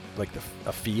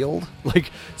a field? Like,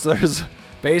 so there's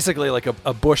basically like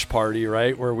a bush party,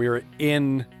 right? Where we were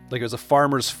in, like, it was a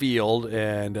farmer's field,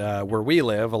 and where we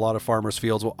live, a lot of farmers'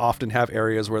 fields will often have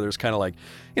areas where there's kind of like,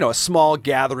 you know, a small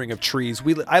gathering of trees.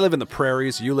 I live in the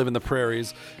prairies, you live in the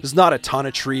prairies. There's not a ton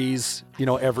of trees, you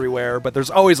know, everywhere, but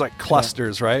there's always like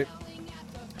clusters, right?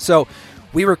 So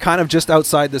we were kind of just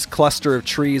outside this cluster of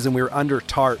trees, and we were under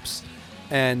tarps,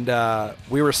 and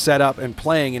we were set up and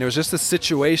playing, and it was just a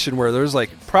situation where there's like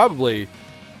probably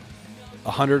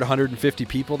 100, 150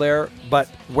 people there, but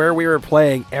where we were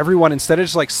playing, everyone, instead of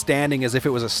just like standing as if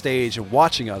it was a stage and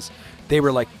watching us, they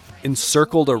were like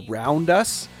encircled around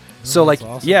us. So like,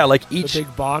 awesome. Yeah, like each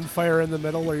big bonfire in the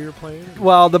middle where you're playing.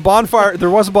 Well, the bonfire, there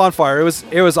was a bonfire.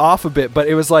 It was off a bit, but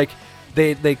it was like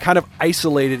they kind of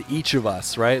isolated each of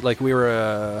us, right? Like we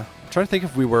were trying to think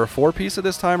if we were a 4-piece at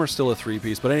this time or still a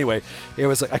 3-piece, but anyway, it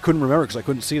was like I couldn't remember because I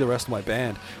couldn't see the rest of my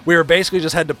band. We were basically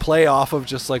just had to play off of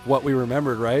just like what we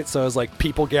remembered, right? So it was like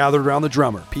people gathered around the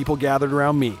drummer, people gathered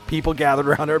around me, people gathered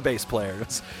around our bass player.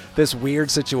 It's this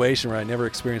weird situation where I never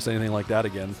experienced anything like that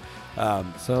again.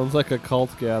 Sounds like a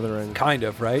cult gathering. Kind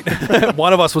of, right?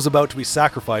 One of us was about to be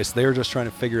sacrificed. They were just trying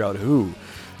to figure out who.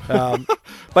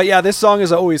 But yeah, this song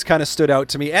has always kind of stood out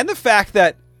to me, and the fact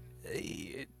that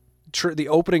the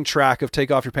opening track of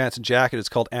Take Off Your Pants and Jacket is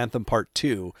called Anthem Part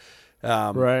 2.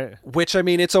 Right. Which, I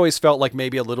mean, it's always felt like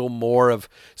maybe a little more of,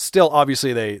 still,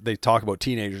 obviously they talk about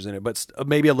teenagers in it, but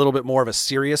maybe a little bit more of a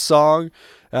serious song.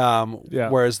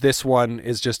 Whereas this one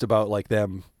is just about like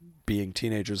them being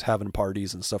teenagers, having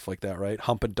parties and stuff like that, right?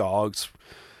 Humping dogs,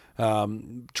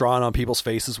 drawing on people's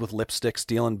faces with lipstick,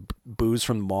 stealing booze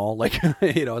from the mall. Like,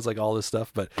 you know, it's like all this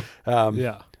stuff. But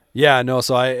Yeah, no.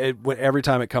 So every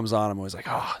time it comes on, I'm always like,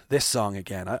 oh, this song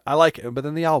again. I like it, but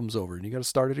then the album's over and you got to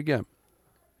start it again.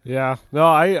 Yeah, no,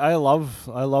 I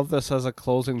love this as a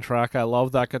closing track. I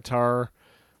love that guitar,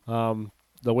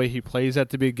 the way he plays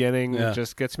at the beginning. Yeah. It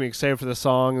just gets me excited for the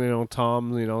song. You know,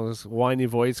 Tom, this whiny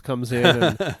voice comes in,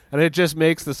 and, and it just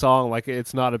makes the song like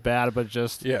it's not a bad, but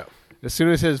just as soon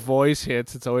as his voice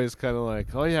hits, it's always kind of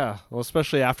like, oh yeah. Well,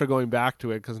 especially after going back to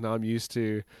it, because now I'm used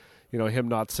to, him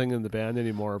not singing in the band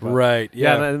anymore. But, right.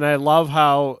 Yeah. And I love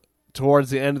how towards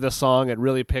the end of the song it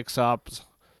really picks up.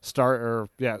 Or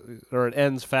it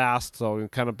ends fast, so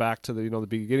kind of back to the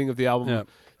beginning of the album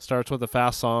starts with a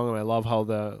fast song, and I love how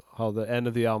the end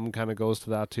of the album kind of goes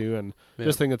to that too, and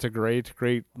just think it's a great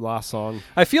last song.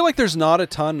 I feel like there's not a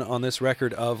ton on this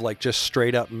record of like just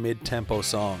straight up mid-tempo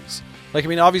songs. Like, I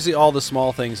mean, obviously all the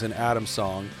small things in Adam's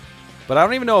song, but I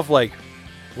don't even know if like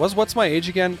What's My Age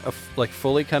Again like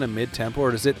fully kind of mid-tempo,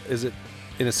 or is it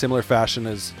in a similar fashion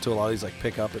as to a lot of these like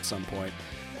pick up at some point?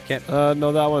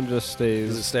 No, that one just stays.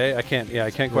 Does it stay? I can't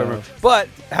quite remember. But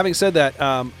having said that,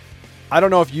 I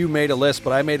don't know if you made a list,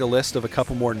 but I made a list of a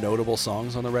couple more notable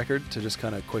songs on the record to just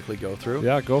kind of quickly go through.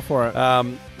 Yeah, go for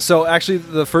it. So actually,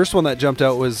 the first one that jumped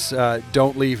out was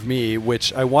 "Don't Leave Me,"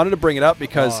 which I wanted to bring it up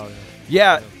because,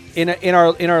 in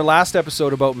our last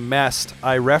episode about Mest,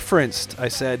 I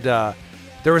said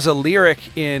there was a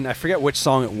lyric in, I forget which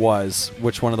song it was,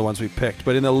 which one of the ones we picked,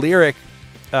 but in the lyric,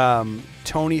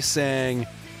 Tony sang.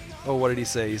 Oh, what did he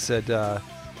say? He said,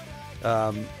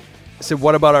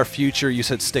 what about our future? You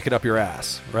said, stick it up your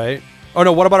ass, right? Oh,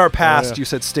 no, what about our past? You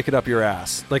said, stick it up your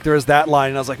ass. Like, there was that line,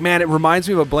 and I was like, man, it reminds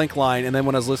me of a Blink line. And then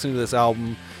when I was listening to this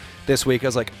album this week, I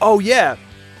was like, oh, yeah.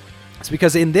 It's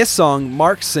because in this song,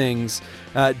 Mark sings,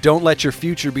 don't let your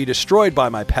future be destroyed by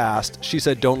my past. She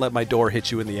said, don't let my door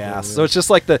hit you in the ass. So it's just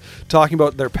like the talking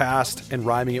about their past and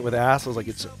rhyming it with ass. I was like,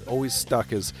 it's always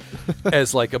stuck as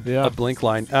like a Blink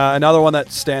line. Another one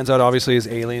that stands out, obviously, is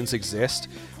Aliens Exist.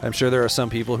 I'm sure there are some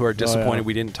people who are disappointed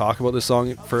we didn't talk about this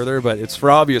song further, but it's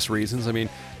for obvious reasons. I mean,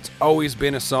 it's always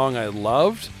been a song I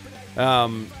loved.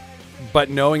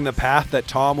 But knowing the path that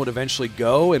Tom would eventually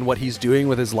go and what he's doing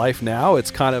with his life now,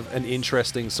 it's kind of an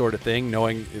interesting sort of thing,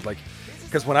 knowing, like,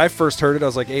 because when I first heard it, I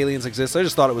was like, Aliens Exist. I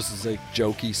just thought it was a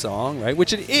jokey song, right?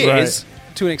 Which it is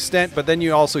to an extent, but then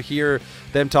you also hear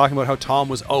them talking about how Tom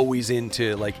was always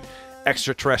into, like,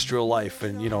 extraterrestrial life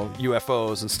and,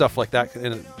 UFOs and stuff like that.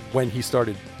 And when he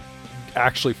started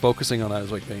actually focusing on that, I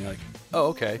was like being like, oh,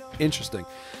 okay, interesting.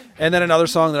 And then another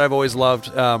song that I've always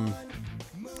loved,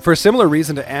 for a similar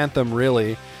reason to Anthem,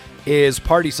 really, is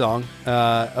Party Song.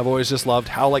 I've always just loved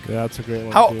how that's a great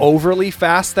one how too. Overly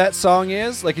fast that song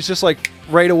is. Like, it's just like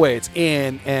right away it's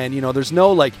in, and there's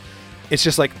no like, it's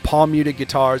just like palm muted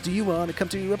guitars. Do you want to come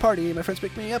to a party? My friends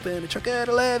pick me up in a truck at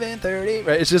 11:30.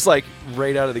 Right? It's just like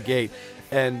right out of the gate,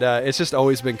 and it's just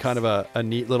always been kind of a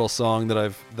neat little song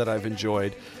that I've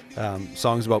enjoyed.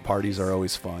 Songs about parties are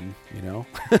always fun,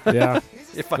 Yeah.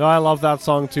 I love that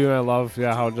song too, and I love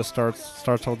how it just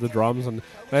starts with the drums, and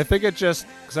I think it just,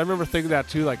 because I remember thinking that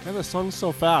too, like, man, this song's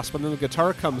so fast, but then the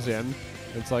guitar comes in, and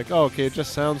it's like, oh, okay, it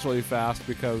just sounds really fast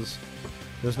because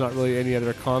there's not really any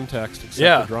other context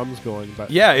except the drums going.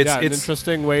 But it's an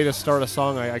interesting way to start a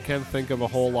song. I can't think of a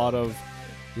whole lot of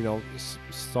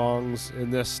songs in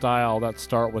this style that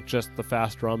start with just the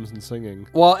fast drums and singing.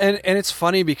 Well, and it's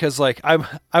funny because like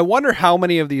I wonder how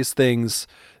many of these things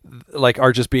like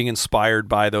are just being inspired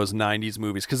by those 90s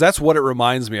movies, because that's what it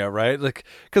reminds me of, right? Like,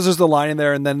 because there's the line in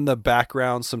there, and then in the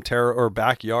background some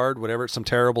backyard, whatever, some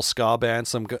terrible ska band,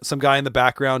 some guy in the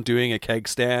background doing a keg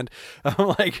stand. I'm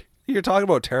like, you're talking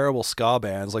about terrible ska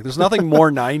bands. Like, there's nothing more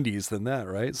 90s than that,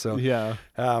 right? So yeah.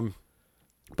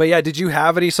 But yeah, did you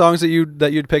have any songs that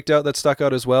you'd picked out that stuck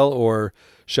out as well, or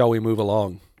shall we move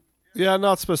along? Yeah,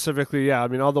 not specifically. Yeah, I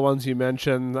mean, all the ones you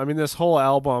mentioned. I mean, this whole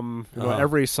album,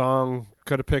 every song,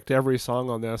 could have picked every song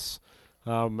on this.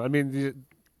 I mean,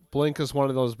 Blink is one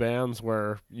of those bands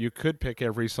where you could pick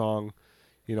every song,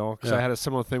 because I had a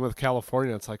similar thing with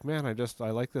California. It's like, man, I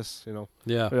like this,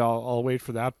 Yeah. I'll wait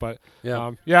for that. But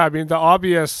yeah, I mean, the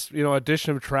obvious,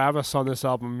 addition of Travis on this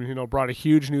album, brought a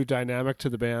huge new dynamic to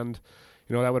the band.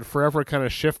 That would forever kind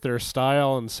of shift their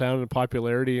style and sound and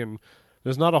popularity, and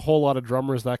there's not a whole lot of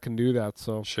drummers that can do that.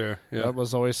 So sure, yeah, that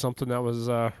was always something that was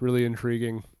really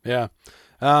intriguing. Yeah.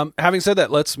 Having said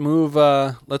that, let's move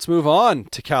on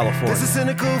to California. There's a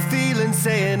cynical feeling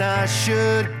saying I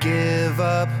should give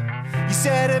up. You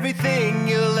said everything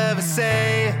you'll ever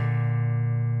say.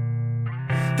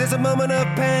 There's a moment of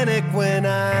panic when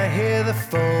I hear the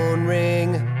phone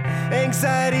ring.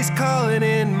 Anxiety's calling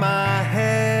in my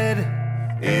head.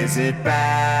 Is it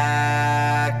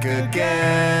back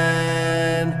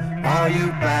again? are you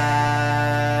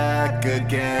back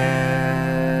again?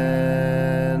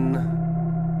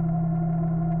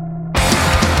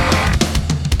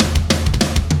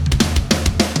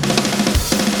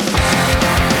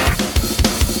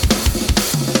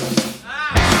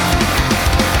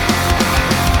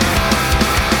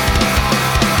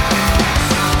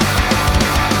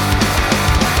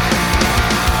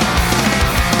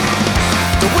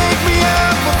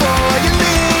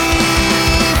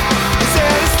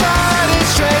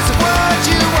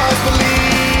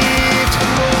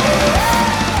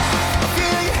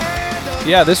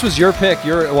 Yeah, this was your pick.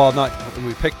 We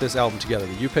picked this album together,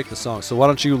 but you picked the song. So why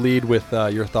don't you lead with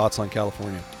your thoughts on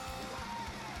California?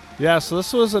 Yeah, so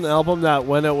this was an album that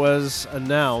when it was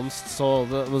announced, so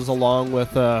that was along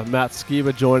with Matt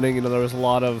Skiba joining. There was a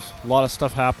lot of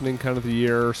stuff happening kind of the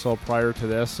year or so prior to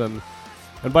this, and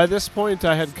by this point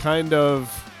I had kind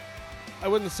of, I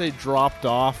wouldn't say dropped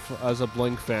off as a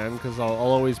Blink fan because I'll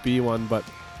always be one, but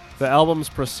the albums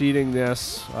preceding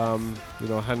this,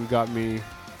 hadn't got me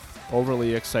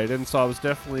overly excited, and so I was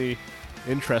definitely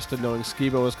interested knowing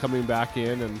Skiba was coming back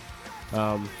in, and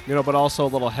but also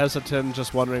a little hesitant,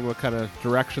 just wondering what kind of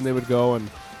direction they would go. And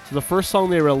so the first song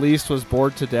they released was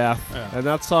Bored to Death, and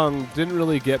that song didn't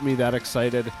really get me that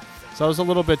excited, so I was a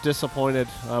little bit disappointed,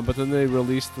 but then they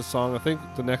released the song. I think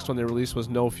the next one they released was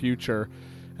No Future,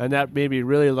 and that made me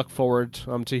really look forward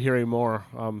to hearing more.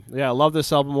 I love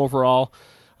this album overall.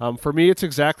 For me, it's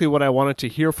exactly what I wanted to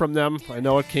hear from them. I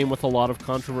know it came with a lot of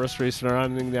controversy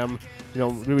surrounding them,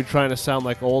 maybe trying to sound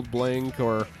like old Blink,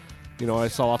 or, I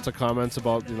saw lots of comments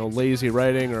about, lazy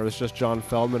writing, or it was just John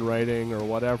Feldman writing, or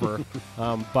whatever.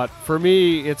 But for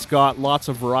me, it's got lots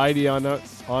of variety on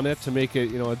it to make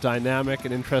it, a dynamic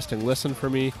and interesting listen for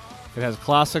me. It has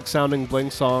classic-sounding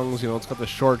Blink songs. It's got the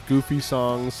short, goofy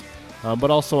songs,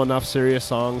 but also enough serious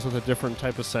songs with a different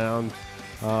type of sound.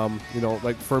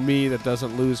 For me, that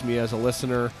doesn't lose me as a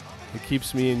listener. It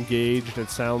keeps me engaged. It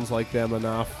sounds like them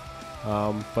enough.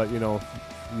 But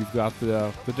you've got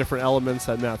the different elements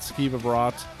that Matt Skiba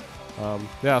brought.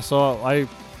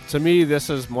 To me,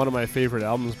 this is one of my favorite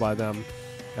albums by them.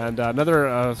 And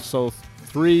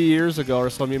 3 years ago or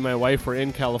so, me and my wife were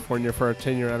in California for our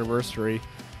 10-year anniversary,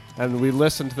 and we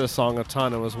listened to this song a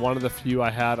ton. It was one of the few I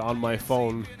had on my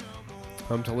phone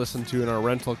to listen to in our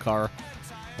rental car.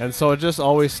 And so it just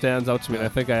always stands out to me. And I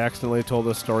think I accidentally told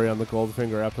this story on the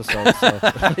Goldfinger episode. So.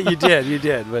 You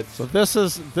did. But so this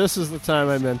is the time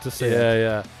I meant to say it.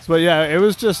 Yeah. So, it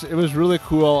was really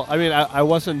cool. I mean, I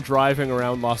wasn't driving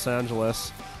around Los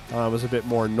Angeles. It was a bit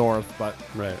more north, but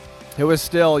right. It was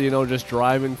still, just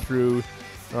driving through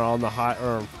or on the high,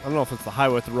 or I don't know if it's the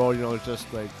highway with the road. It's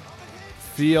just like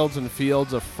fields and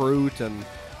fields of fruit, and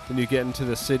when you get into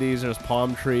the cities, there's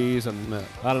palm trees, and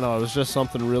I don't know, it was just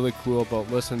something really cool about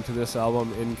listening to this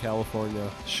album in California.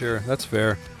 Sure, that's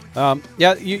fair.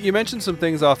 You mentioned some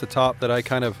things off the top that I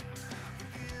kind of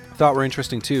thought were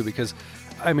interesting too, because,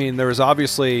 I mean, there was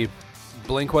obviously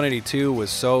Blink-182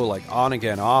 was so like on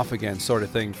again, off again sort of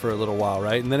thing for a little while,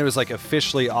 right? And then it was like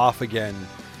officially off again,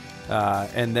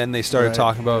 and then they started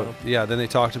talking about, then they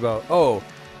talked about,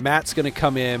 Matt's going to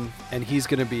come in and he's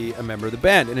going to be a member of the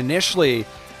band. And initially,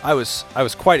 I was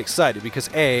quite excited because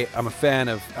A, I'm a fan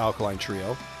of Alkaline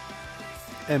Trio,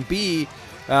 and B,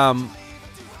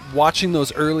 watching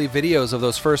those early videos of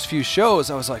those first few shows,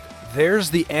 I was like,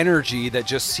 there's the energy that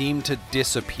just seemed to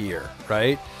disappear,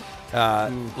 right?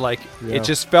 It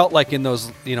just felt like in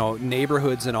those,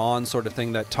 neighborhoods and on sort of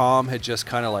thing that Tom had just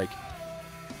kind of like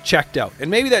checked out. And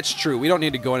maybe that's true. We don't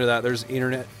need to go into that. There's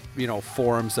internet,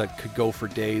 forums that could go for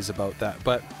days about that.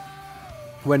 But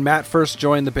when Matt first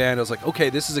joined the band, I was like,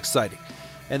 okay, this is exciting.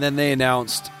 And then they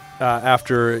announced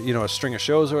after, a string of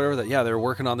shows or whatever that, they were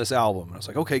working on this album. And I was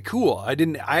like, okay, cool. I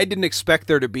didn't expect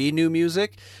there to be new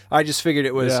music. I just figured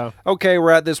it was, okay, we're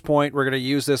at this point. We're going to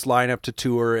use this lineup to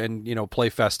tour and,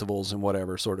 play festivals and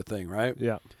whatever sort of thing, right?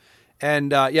 Yeah.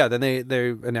 And then they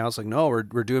announced like, no,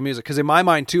 we're doing music. Because in my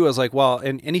mind too, I was like, well,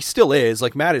 and he still is,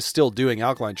 like Matt is still doing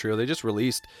Alkaline Trio. They just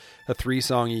released a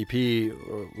 3-song EP,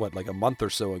 like a month or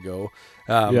so ago.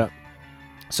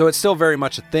 So it's still very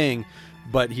much a thing,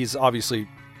 but he's obviously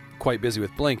quite busy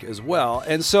with Blink as well.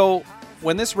 And so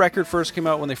when this record first came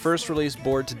out, when they first released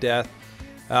Bored to Death,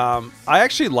 I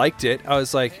actually liked it. I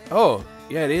was like, oh,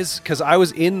 yeah, it is. Because I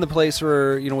was in the place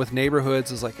where, with Neighborhoods,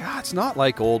 I was like, it's not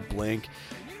like old Blink.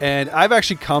 And I've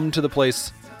actually come to the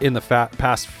place in the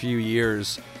past few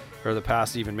years, or the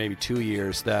past even maybe 2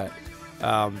 years, that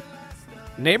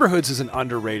Neighborhoods is an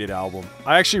underrated album.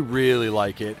 I actually really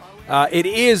like it. It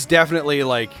is definitely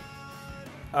like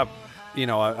a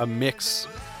mix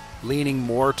leaning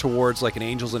more towards like an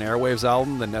Angels and Airwaves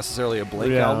album than necessarily a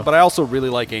Blink Yeah. album. But I also really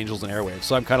like Angels and Airwaves,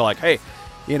 so I'm kind of like, hey,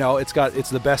 you know, it's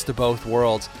the best of both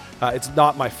worlds. It's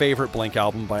not my favorite Blink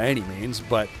album by any means,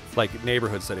 but like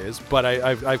Neighborhoods that is. But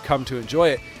I've come to enjoy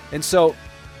it, and so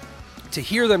to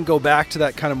hear them go back to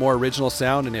that kind of more original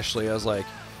sound initially, I was like,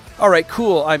 all right,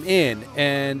 cool, I'm in.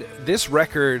 And this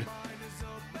record,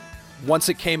 once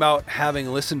it came out,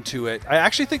 having listened to it, I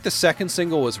actually think the second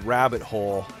single was Rabbit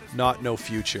Hole, not No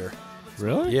Future.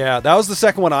 Really? Yeah, that was the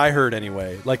second one I heard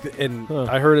anyway. Like, and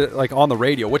I heard it like on the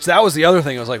radio, which that was the other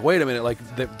thing. I was like, wait a minute, like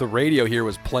the radio here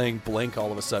was playing Blink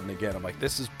all of a sudden again. I'm like,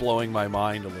 this is blowing my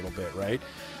mind a little bit, right?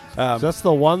 So that's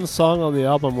the one song on the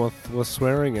album with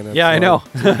swearing in it. Yeah, I know.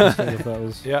 If that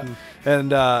was, Yeah, and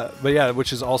but yeah,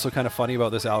 which is also kind of funny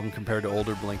about this album compared to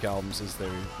older Blink albums is they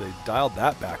dialed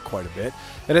that back quite a bit.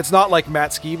 And it's not like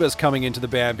Matt Skiba's coming into the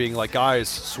band being like, guys,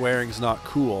 swearing's not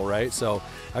cool, right? So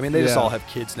I mean, they just all have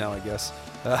kids now, I guess.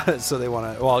 So they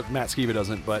want to. Well, Matt Skiba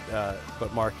doesn't, but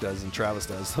Mark does and Travis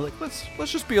does. So like,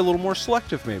 let's just be a little more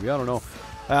selective, maybe. I don't know.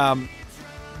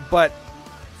 But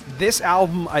this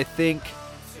album, I think,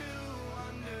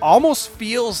 almost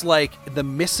feels like the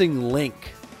missing link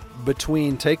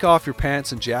between Take Off Your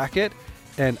Pants and Jacket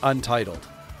and Untitled.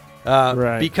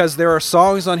 Right. Because there are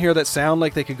songs on here that sound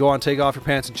like they could go on Take Off Your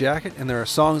Pants and Jacket, and there are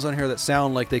songs on here that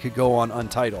sound like they could go on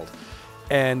Untitled.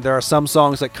 And there are some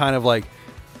songs that kind of like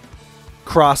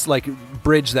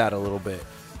bridge that a little bit.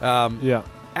 Yeah.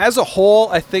 As a whole,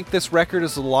 I think this record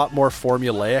is a lot more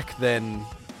formulaic than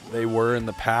they were in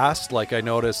the past. Like, I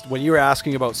noticed when you were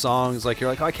asking about songs, like, you're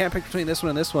like, oh, I can't pick between this one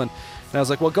and this one. And I was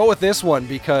like, well, go with this one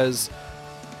because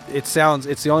it's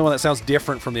the only one that sounds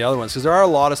different from the other ones. Because there are a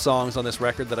lot of songs on this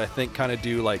record that I think kind of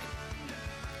do like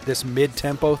this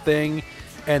mid-tempo thing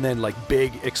and then like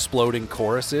big exploding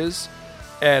choruses.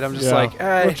 And I'm just like,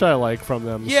 which I like from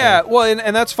them. Yeah, so. well,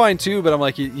 and that's fine too, but I'm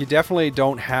like, you definitely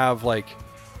don't have like,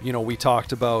 you know, we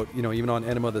talked about, you know, even on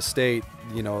Enema of the State,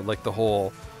 you know, like the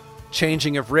whole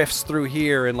changing of riffs through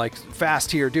here and like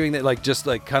fast here, doing that, like just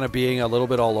like kind of being a little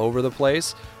bit all over the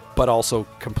place, but also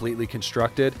completely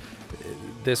constructed.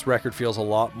 This record feels a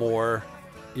lot more,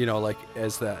 you know, like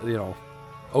as that, you know,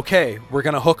 okay, we're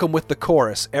going to hook them with the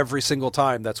chorus every single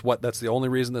time. That's the only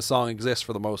reason the song exists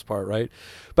for the most part, right?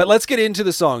 But let's get into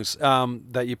the songs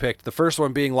that you picked. The first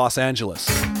one being Los Angeles.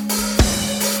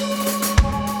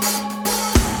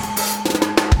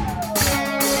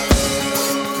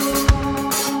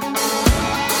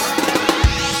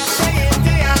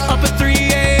 Up at 3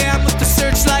 a.m. with the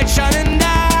searchlight shining down.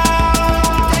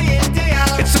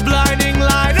 It's a blinding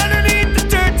light underneath the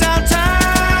dirt downtown.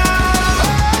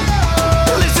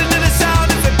 Listen to the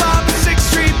sound as they bomb the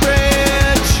 6th Street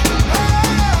Bridge.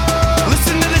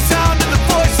 Listen to the sound of the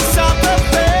voices of the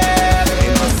band. Hey,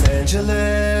 Los Angeles,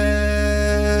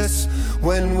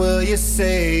 when will you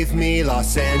save me,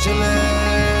 Los Angeles?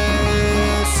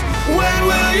 When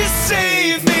will you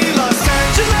save me, Los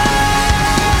Angeles?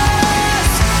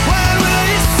 When will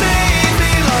you save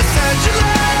me, Los Angeles?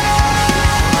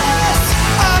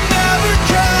 I'm never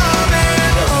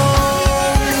coming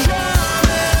home.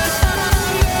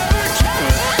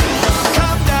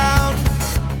 Come down.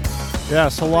 Yeah,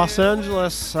 so Los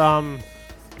Angeles,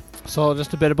 so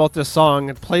just a bit about this song.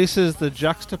 It places the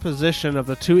juxtaposition of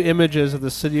the two images of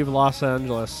the city of Los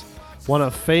Angeles. One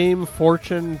of fame,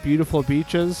 fortune, beautiful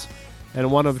beaches, and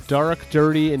one of dark,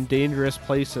 dirty, and dangerous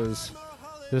places.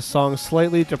 This song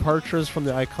slightly departures from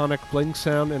the iconic Blink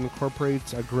sound and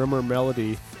incorporates a grimmer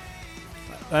melody.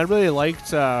 I really like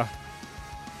that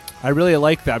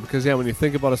because, yeah, when you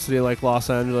think about a city like Los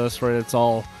Angeles, right, it's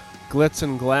all glitz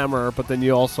and glamour, but then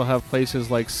you also have places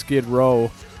like Skid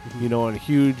Row, you know, and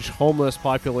huge homeless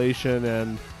population.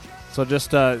 And so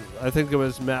just, I think it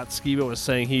was Matt Skiba was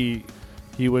saying he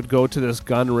would go to this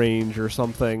gun range or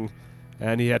something,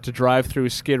 and he had to drive through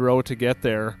Skid Row to get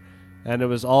there. And it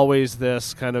was always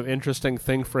this kind of interesting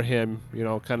thing for him, you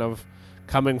know, kind of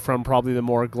coming from probably the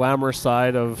more glamour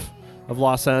side of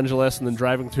Los Angeles and then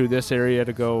driving through this area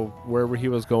to go wherever he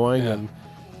was going. Yeah.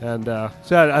 And so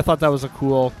yeah, I thought that was a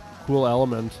cool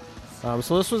element.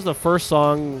 So this was the first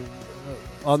song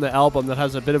on the album that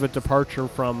has a bit of a departure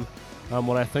from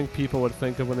what I think people would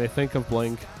think of when they think of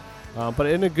Blink. But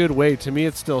in a good way. To me,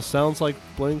 it still sounds like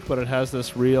Blink, but it has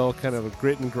this real kind of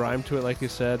grit and grime to it, like you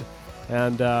said.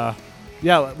 And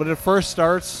yeah, when it first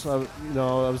starts, you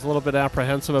know, I was a little bit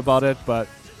apprehensive about it, but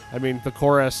I mean, the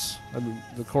chorus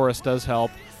does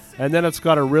help. And then it's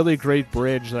got a really great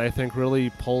bridge that I think really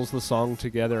pulls the song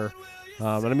together.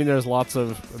 And I mean,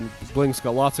 Blink's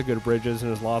got lots of good bridges,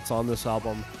 and there's lots on this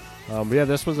album. But yeah,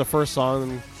 this was the first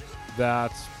song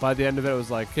that by the end of it, it was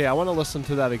like, hey, I want to listen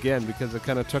to that again because it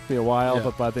kind of took me a while, Yeah.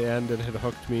 but by the end, it had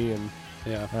hooked me. And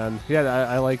Yeah.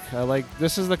 I like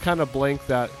this is the kind of Blink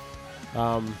that,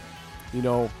 you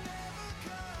know,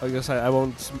 I guess I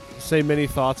won't say many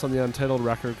thoughts on the Untitled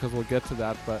record because we'll get to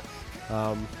that, but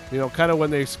you know, kind of when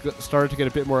they started to get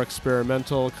a bit more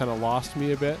experimental, kind of lost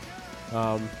me a bit.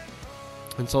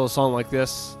 And so a song like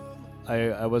this,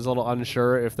 I was a little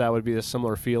unsure if that would be a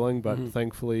similar feeling, but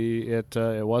thankfully it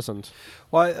wasn't.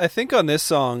 Well, I think on this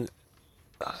song,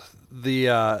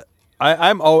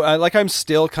 I'm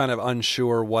still kind of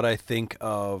unsure what I think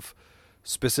of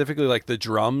specifically like the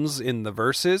drums in the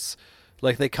verses.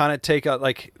 Like they kind of take out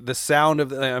like the sound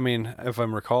of I mean, if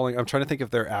I'm recalling, I'm trying to think if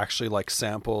they're actually like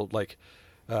sampled like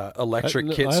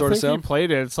electric kit sort of sound. I think he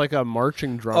played it. It's like a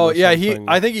marching drum. Oh or yeah, something.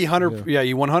 I think he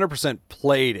 100%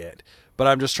 played it. But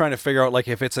I'm just trying to figure out like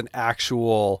if it's an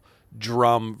actual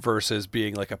drum versus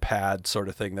being like a pad sort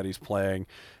of thing that he's playing.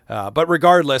 But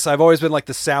regardless, I've always been like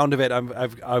the sound of it.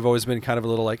 I've always been kind of a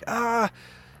little like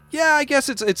yeah, I guess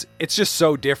it's just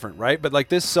so different, right? But like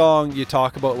this song, you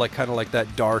talk about like kind of like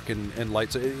that dark and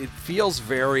light. So it feels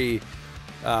very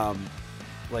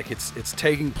like it's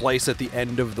taking place at the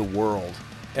end of the world.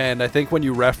 And I think when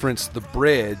you reference the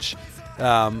bridge,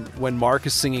 when Mark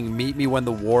is singing "Meet me when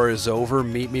the war is over,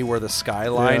 meet me where the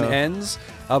skyline ends,"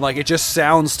 like it just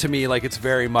sounds to me like it's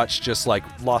very much just like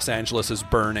Los Angeles is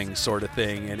burning sort of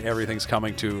thing, and everything's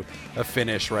coming to a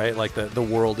finish, right? Like the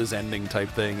world is ending type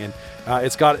thing, and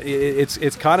it's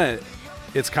kind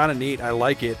of neat. I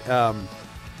like it, and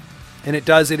it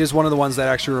is one of the ones that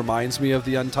actually reminds me of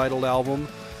the Untitled album.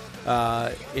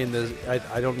 I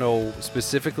don't know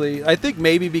specifically. I think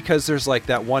maybe because there's like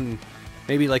that one.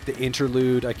 Maybe like the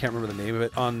interlude, I can't remember the name of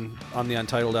it, on the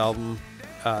Untitled album,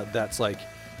 that's like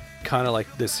kind of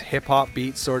like this hip hop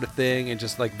beat sort of thing, and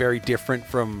just like very different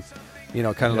from, you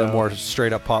know, kind of the more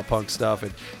straight up pop punk stuff.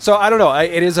 And so I don't know,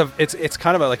 it's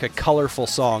kind of like a colorful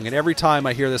song, and every time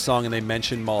I hear this song and they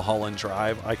mention Mulholland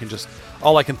Drive,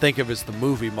 all I can think of is the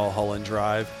movie Mulholland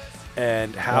Drive,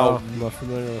 and I'm not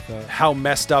familiar with that. How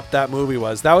messed up that movie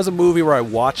was. That was a movie where I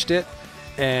watched it,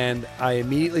 and I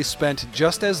immediately spent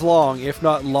just as long, if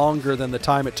not longer than the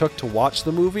time it took to watch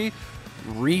the movie,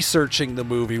 researching the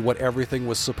movie, what everything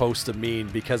was supposed to mean,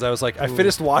 because I was like, I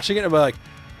finished watching it and I'm like,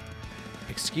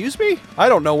 excuse me? I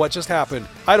don't know what just happened.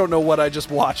 I don't know what I just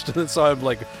watched. And so I'm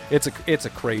like, it's a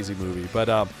crazy movie.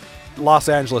 But Los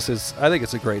Angeles I think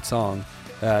it's a great song.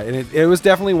 And it was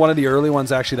definitely one of the early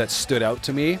ones actually that stood out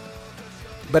to me.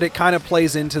 But it kind of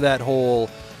plays into that whole,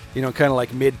 you know, kind of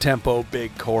like mid-tempo,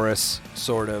 big chorus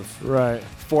sort of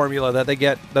formula that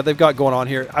they've got going on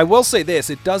here. I will say this: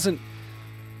 that doesn't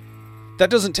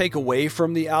take away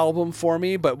from the album for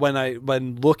me. But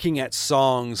when looking at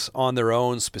songs on their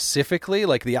own specifically,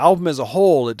 like the album as a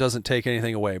whole, it doesn't take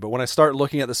anything away. But when I start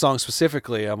looking at the song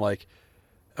specifically, I'm like,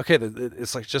 okay,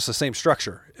 it's like just the same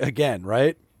structure again,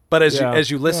 right? But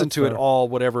as you listen to it all,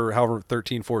 however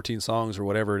 13, 14 songs or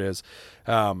whatever it is,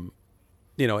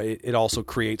 you know, it also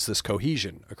creates this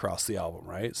cohesion across the album,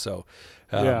 right? So,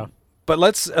 But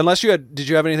did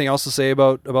you have anything else to say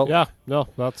about? Yeah, no,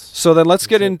 that's. So then let's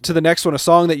get into the next one, a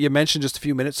song that you mentioned just a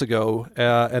few minutes ago,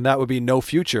 and that would be "No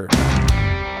Future."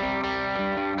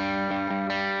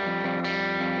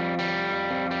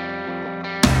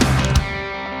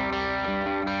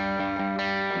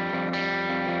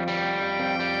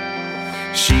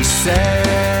 She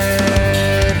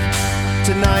said,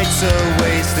 tonight's a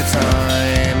waste of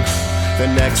time. The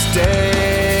next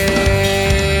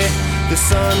day, the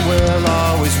sun will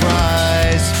always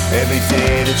rise. Every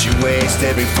day that you waste,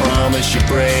 every promise you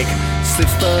break,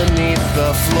 slips beneath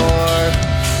the floor.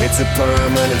 It's a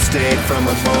permanent state from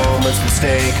a moment's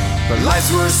mistake. But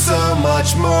life's worth so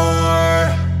much more.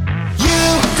 You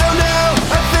don't know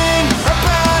a thing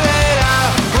about it. I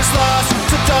was lost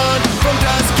to dawn from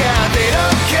dusk. Yeah, they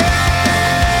don't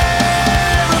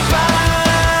care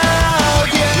about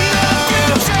you.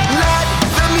 Let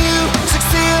the music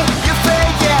steal your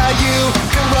fate. Yeah, you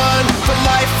can run for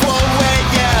life one way.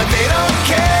 Yeah, they don't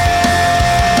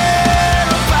care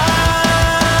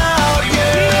about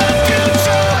you.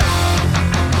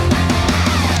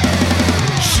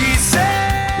 She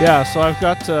said. Yeah, so I've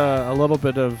got a little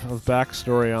bit of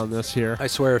backstory on this here. I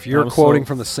swear, if you're quoting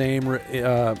from the same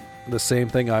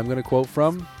thing I'm going to quote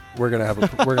from, we're gonna have a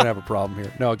problem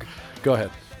here. No, go ahead.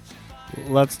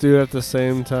 Let's do it at the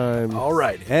same time. All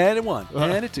right, and a one,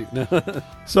 and a two.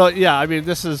 So yeah, I mean,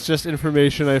 this is just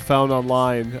information I found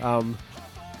online,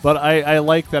 but I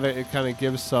like that it kind of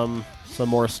gives some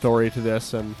more story to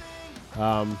this, and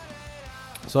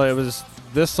so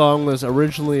this song was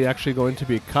originally actually going to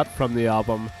be cut from the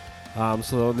album,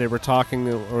 So when they were talking,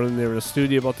 or when they were in the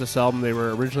studio about this album, they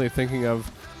were originally thinking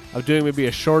of doing maybe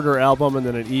a shorter album and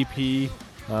then an EP.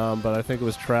 But I think it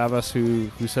was Travis who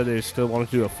said they still wanted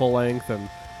to do a full length, and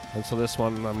so this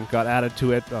one got added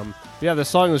to it. Yeah, the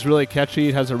song is really catchy.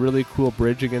 It has a really cool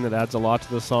bridge again that adds a lot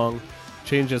to the song,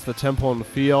 changes the tempo and the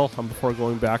feel before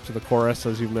going back to the chorus,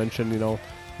 as you mentioned,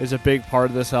 is a big part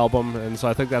of this album. And so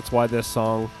I think that's why this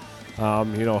song,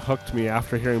 hooked me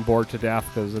after hearing Bored to Death,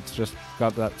 because it's just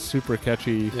got that super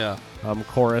catchy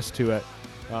chorus to it.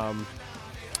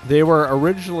 They were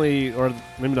originally, or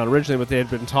maybe not originally, but they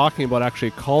had been talking about actually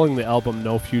calling the album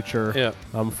No Future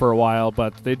for a while,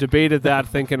 but they debated that,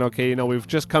 thinking, okay, we've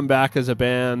just come back as a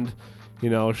band,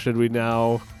 should we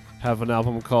now have an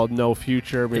album called No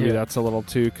Future? Maybe that's a little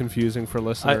too confusing for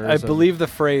listeners. I believe the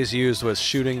phrase used was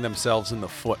shooting themselves in the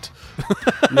foot.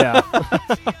 Yeah.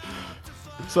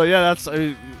 So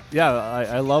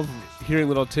I love hearing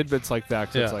little tidbits like that,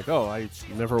 because it's like, oh, I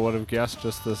never would have guessed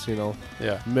just this,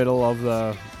 middle of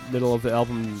the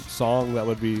album song that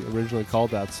would be originally called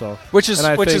that. So which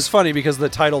is funny, because the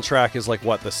title track is like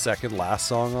the second last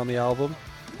song on the album.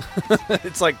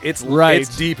 It's like it's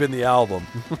deep in the album.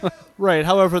 Right.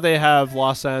 However, they have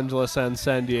Los Angeles and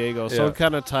San Diego, so it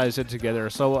kind of ties it together.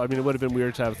 So I mean, it would have been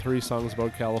weird to have 3 songs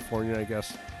about California, I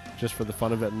guess, just for the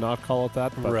fun of it, and not call it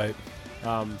that. But, right.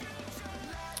 Some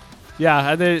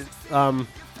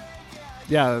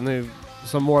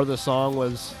more of the song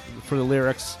was for the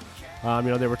lyrics.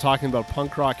 They were talking about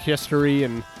punk rock history,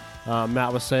 and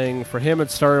Matt was saying for him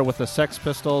it started with the Sex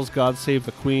Pistols, God Save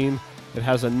the Queen. It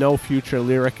has a No Future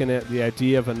lyric in it, the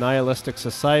idea of a nihilistic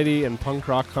society, and punk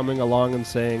rock coming along and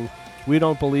saying, we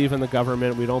don't believe in the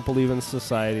government, we don't believe in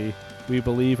society, we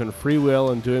believe in free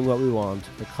will and doing what we want.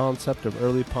 The concept of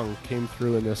early punk came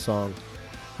through in this song.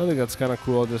 I think that's kind of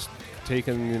cool, just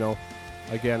taken,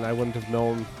 again, I wouldn't have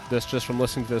known this just from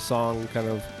listening to this song, kind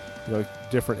of,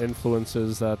 different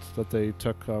influences that they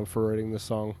took for writing this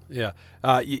song. Yeah.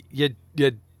 You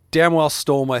damn well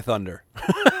stole my thunder.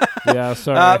 Yeah,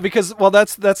 sorry. Because,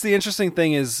 that's the interesting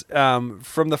thing is,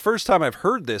 from the first time I've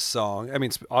heard this song, I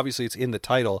mean, obviously it's in the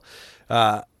title,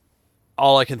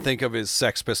 all I can think of is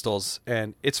Sex Pistols.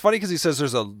 And it's funny because he says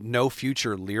there's a No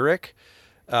Future lyric.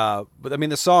 But I mean,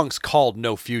 the song's called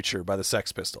No Future by the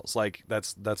Sex Pistols. Like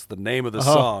that's the name of the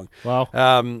song. Wow.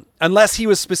 Unless he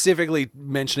was specifically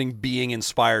mentioning being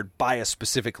inspired by a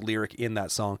specific lyric in that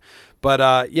song.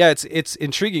 But it's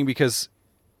intriguing because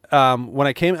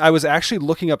when I was actually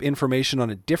looking up information on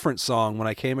a different song when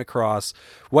I came across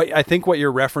what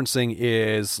you're referencing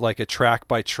is like a track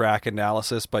by track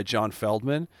analysis by John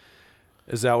Feldman.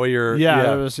 Is that what you're? Yeah,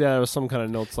 There was some kind of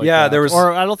notes like that. Yeah, there was,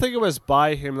 or I don't think it was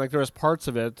by him. Like there was parts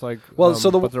of it, like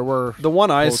but there were the one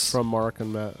quotes from Mark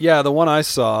and Matt. Yeah, the one I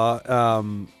saw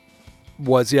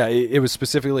was it was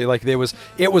specifically like it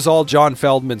was all John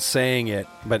Feldman saying it,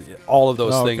 but all of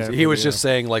those things he was just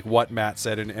saying like what Matt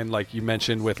said, and like you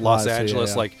mentioned with Los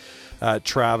Angeles, like.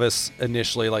 Travis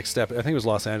initially I think it was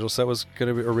Los Angeles that was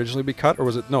going to originally be cut, or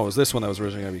was it? No, it was this one that was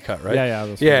originally going to be cut, right?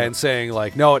 Yeah. And saying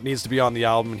like, no, it needs to be on the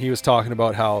album. And he was talking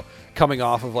about how coming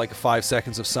off of like a 5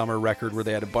 Seconds of Summer record where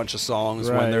they had a bunch of songs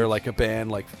when they're like a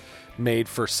band like made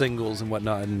for singles and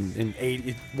whatnot,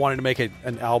 and wanted to make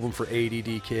an album for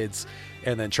ADD kids.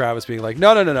 And then Travis being like,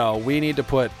 no, we need to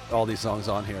put all these songs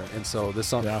on here. And so this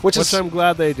song, which I'm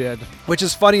glad they did. Which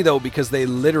is funny, though, because they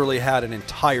literally had an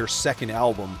entire second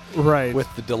album with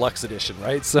the deluxe edition,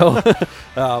 right? So,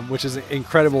 which is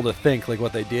incredible to think, like,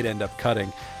 what they did end up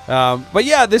cutting. But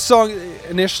yeah, this song,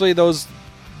 initially,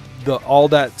 all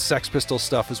that Sex Pistols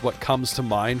stuff is what comes to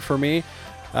mind for me.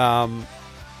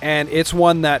 And it's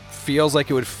one that feels like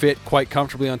it would fit quite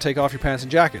comfortably on Take Off Your Pants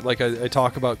and Jacket. Like I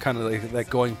talk about kind of like that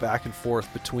going back and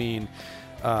forth between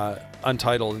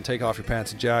Untitled and Take Off Your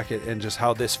Pants and Jacket, and just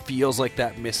how this feels like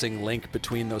that missing link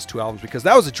between those two albums, because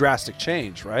that was a drastic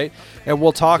change, right? And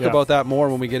we'll talk about that more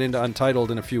when we get into Untitled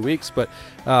in a few weeks, but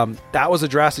that was a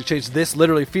drastic change. This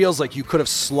literally feels like you could have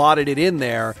slotted it in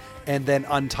there, and then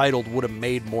Untitled would have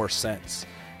made more sense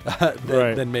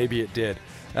than maybe it did.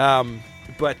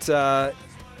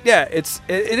 Yeah, it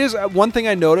is one thing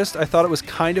I noticed. I thought it was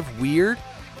kind of weird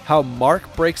how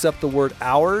Mark breaks up the word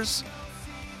hours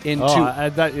into. I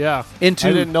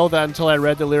didn't know that until I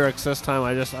read the lyrics this time.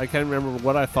 I can't remember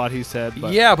what I thought he said.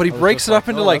 But but he breaks it up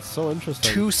into like so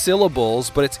interesting. 2 syllables,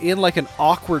 but it's in like an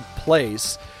awkward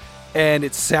place, and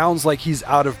it sounds like he's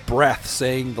out of breath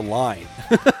saying the line.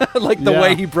 Like the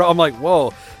way he I'm like,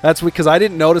 whoa, that's because I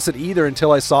didn't notice it either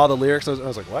until I saw the lyrics. I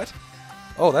was like, what?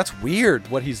 Oh, that's weird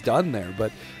what he's done there.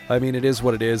 But, I mean, it is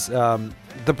what it is.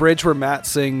 The bridge where Matt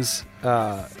sings,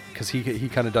 because he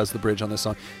kind of does the bridge on this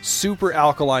song. Super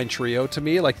Alkaline Trio to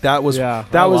me, like that was I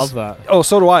was love that. Oh,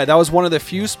 so do I. That was one of the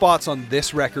few spots on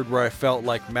this record where I felt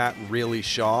like Matt really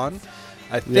shone.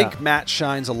 I think Matt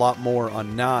shines a lot more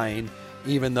on 9,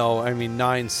 even though, I mean,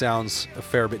 9 sounds a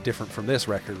fair bit different from this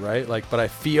record, right? Like, but I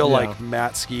feel like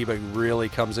Matt Skiba really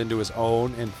comes into his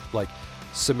own and like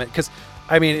submit, because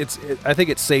I mean, I think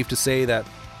it's safe to say that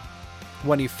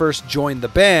when he first joined the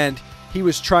band, he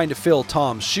was trying to fill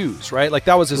Tom's shoes, right? Like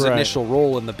that was his initial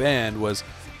role in the band was,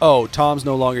 oh, Tom's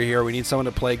no longer here. We need someone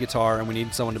to play guitar and we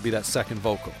need someone to be that second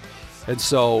vocal. And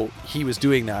so he was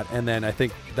doing that. And then I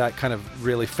think that kind of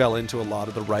really fell into a lot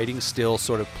of the writing, still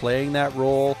sort of playing that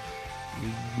role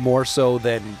more so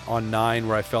than on 9,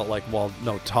 where I felt like, well,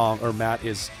 no, Tom or Matt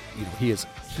is, you know,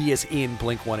 he is in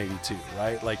Blink-182,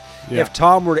 right? Like if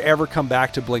Tom were to ever come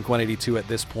back to Blink-182 at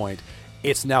this point,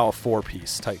 it's now a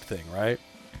 4-piece type thing, right?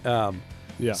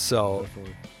 So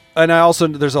definitely. And I also,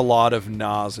 there's a lot of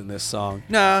Nas in this song.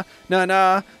 Na na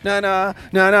na na na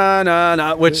na na na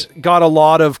na, which got a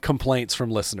lot of complaints from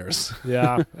listeners.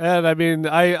 Yeah, and I mean,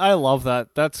 I love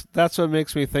that. That's what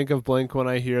makes me think of Blink when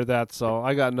I hear that. So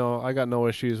I got no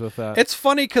issues with that. It's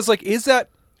funny because like, is that?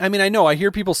 I mean, I know I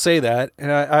hear people say that, and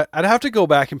I'd have to go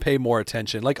back and pay more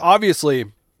attention. Like,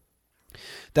 obviously,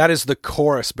 that is the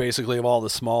chorus basically of all the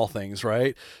small things,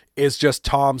 right? Is just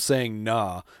Tom saying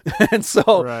nah. And so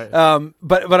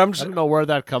but I'm just, I don't know where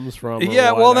that comes from.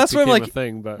 Yeah, well, that's what I'm like,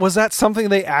 but was that something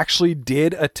they actually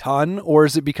did a ton, or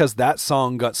is it because that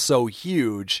song got so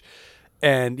huge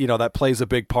and, you know, that plays a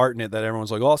big part in it that everyone's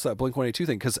like, oh, it's that Blink-182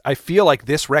 thing? Because I feel like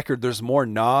this record, there's more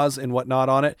Nas and whatnot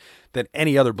on it than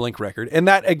any other Blink record. And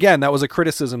that, again, that was a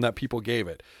criticism that people gave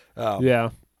it.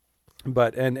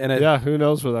 But who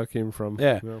knows where that came from?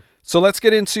 Yeah. So let's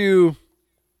get into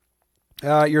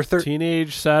your third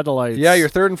Teenage Satellites. Yeah, your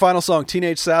third and final song,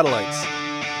 Teenage Satellites.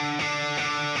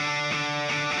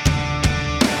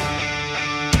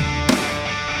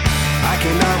 I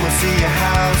can almost see your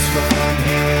house from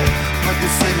here, but the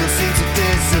signal seems to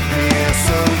disappear.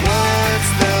 So what's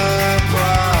the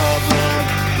problem?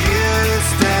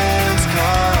 Houston's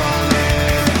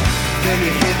calling. Then you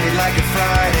hit me like a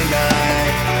Friday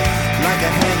night, like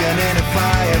a handgun in a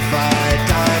firefight.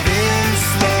 Dive in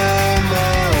slow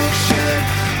motion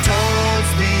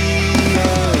towards the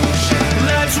ocean.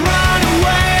 Let's run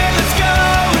away, let's go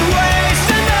and waste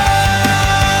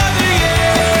another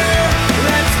year.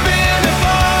 Let's spin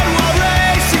apart while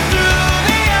racing through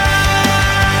the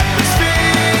atmosphere.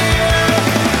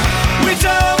 We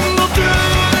tumble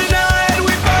through the night,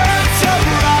 we burn so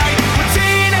bright. We're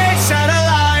teenage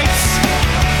satellites.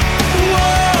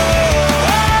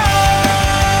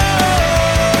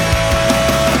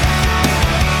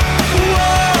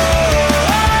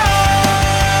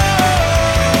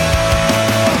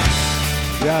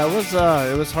 Yeah,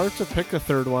 it was hard to pick a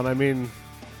third one. I mean,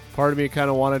 part of me kind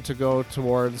of wanted to go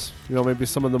towards, you know, maybe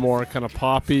some of the more kind of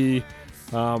poppy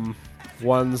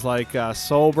ones like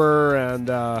Sober and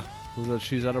was it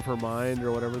She's Out of Her Mind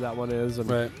or whatever that one is. And,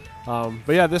 right.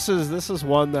 But yeah, this is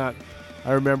one that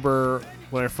I remember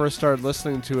when I first started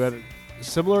listening to it,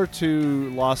 similar to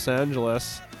Los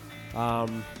Angeles.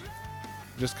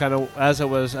 Just kind of as it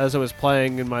was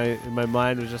playing in my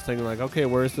mind, I was just thinking like, okay,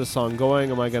 where's this song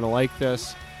going? Am I going to like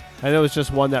this? And it was just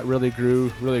one that really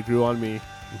grew on me.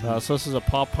 So this is a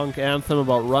pop punk anthem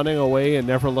about running away and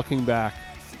never looking back.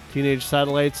 Teenage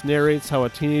Satellites narrates how a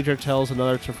teenager tells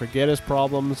another to forget his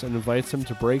problems and invites him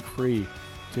to break free,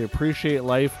 to appreciate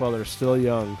life while they're still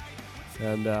young.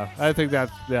 And I think that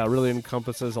really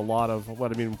encompasses a lot of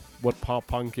what pop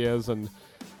punk is, and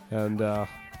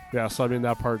so I mean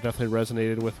that part definitely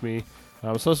resonated with me.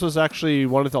 So this was actually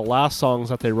one of the last songs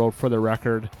that they wrote for the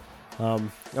record.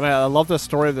 And I love the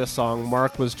story of this song.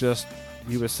 Mark was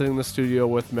he was sitting in the studio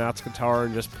with Matt's guitar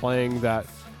and just playing that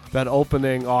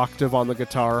opening octave on the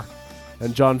guitar.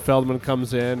 And John Feldman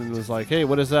comes in and was like, hey,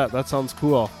 what is that? That sounds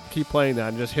cool. Keep playing that.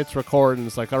 And just hits record and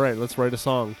it's like, all right, let's write a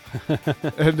song.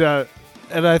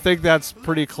 And I think that's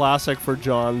pretty classic for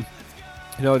John.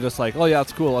 You know, just like, oh yeah,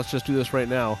 it's cool. Let's just do this right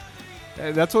now.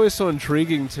 And that's always so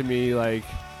intriguing to me, like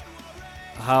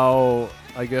how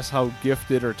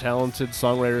gifted or talented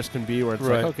songwriters can be, where it's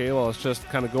like, okay, well, let's just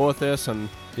kind of go with this and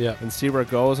see where it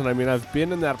goes. And I mean, I've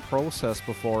been in that process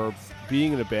before,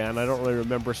 being in a band. I don't really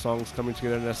remember songs coming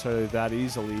together necessarily that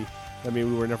easily. I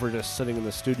mean, we were never just sitting in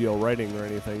the studio writing or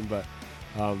anything, but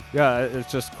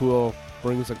it's just cool.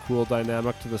 Brings a cool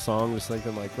dynamic to the song. Just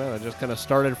thinking like, man, I just kind of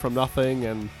started from nothing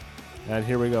and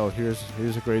here we go. Here's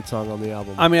a great song on the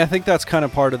album. I mean, I think that's kind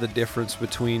of part of the difference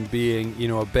between being, you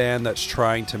know, a band that's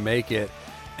trying to make it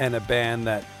and a band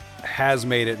that has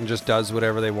made it and just does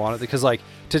whatever they want. Because like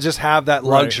to just have that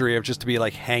luxury of just to be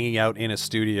like hanging out in a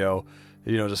studio,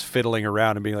 you know, just fiddling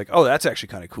around and being like, oh, that's actually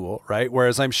kind of cool, right?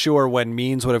 Whereas I'm sure when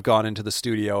Means would have gone into the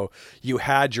studio, you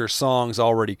had your songs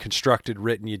already constructed,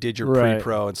 written, you did your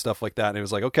pre-pro and stuff like that. And it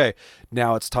was like, okay,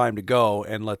 now it's time to go.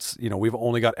 And let's, you know, we've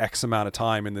only got X amount of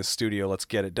time in this studio. Let's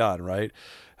get it done, right?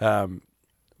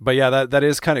 But yeah, that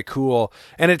is kind of cool.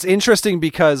 And it's interesting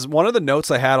because one of the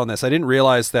notes I had on this, I didn't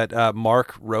realize that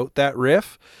Mark wrote that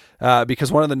riff.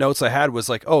 Because one of the notes I had was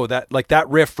like, oh, that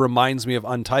riff reminds me of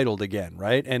Untitled again,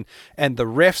 right? And the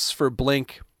riffs for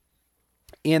Blink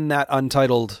in that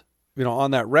Untitled, you know,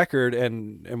 on that record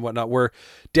and whatnot were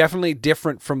definitely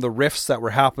different from the riffs that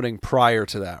were happening prior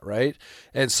to that, right?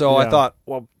 And so I thought,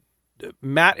 well,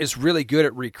 Matt is really good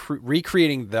at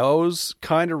recreating those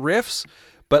kind of riffs,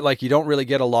 but like you don't really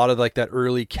get a lot of like that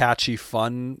early catchy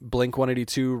fun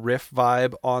Blink-182 riff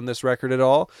vibe on this record at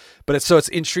all. But it's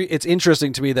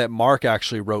interesting to me that Mark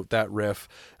actually wrote that riff,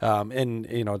 and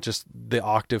you know, just the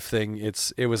octave thing.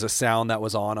 It was a sound that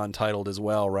was on Untitled as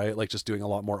well, right? Like just doing a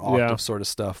lot more octave sort of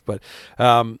stuff. But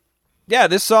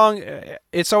this song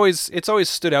it's always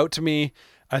stood out to me.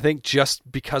 I think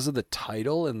just because of the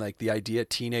title and like the idea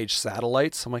Teenage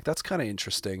Satellites. I'm like, that's kind of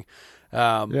interesting.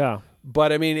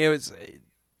 But I mean,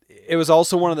 it was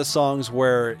also one of the songs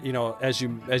where, you know, as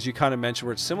you kind of mentioned,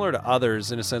 where it's similar to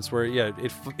others in a sense where,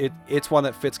 it's one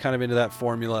that fits kind of into that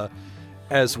formula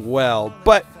as well.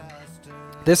 But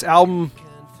this album,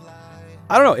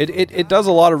 I don't know, it does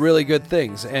a lot of really good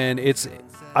things. And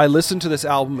I listened to this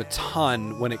album a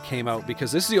ton when it came out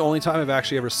because this is the only time I've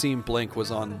actually ever seen Blink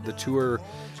was on the tour.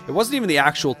 It wasn't even the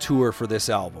actual tour for this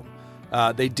album.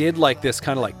 They did like this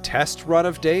kind of like test run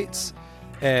of dates.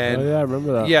 And I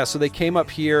remember that. Yeah, so they came up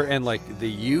here and like the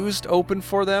Used opened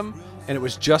for them, and it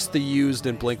was just the Used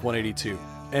and Blink-182,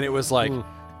 and it was like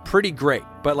pretty great.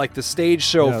 But like the stage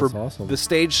show the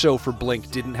stage show for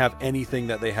Blink didn't have anything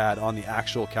that they had on the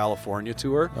actual California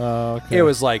tour. Okay. It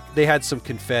was like they had some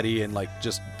confetti and like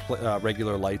just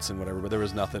regular lights and whatever, but there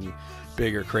was nothing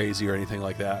big or crazy or anything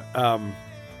like that.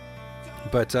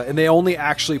 But and they only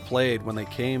actually played when they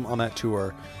came on that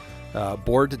tour,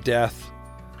 Bored to Death.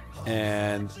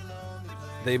 And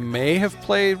they may have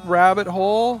played Rabbit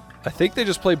Hole. I think they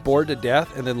just played Bored to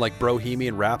Death and then like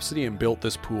Bohemian Rhapsody and Built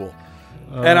This Pool.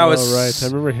 And I was right. I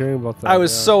remember hearing about that. I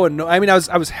was so annoyed. I mean, I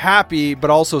was happy, but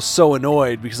also so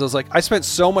annoyed because I was like, I spent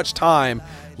so much time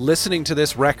listening to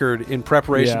this record in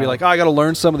preparation to be like, oh, I got to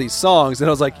learn some of these songs. And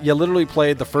I was like, you literally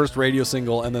played the first radio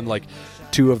single and then like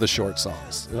 2 of the short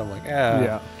songs. And I'm like,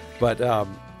 yeah. But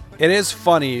it is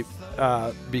funny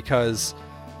because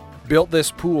Built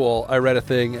This Pool, I read a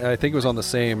thing, I think it was on the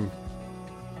same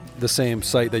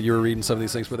site that you were reading some of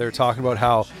these things, but they were talking about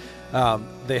how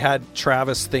they had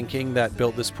Travis thinking that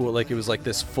Built This Pool, like it was like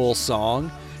this full song.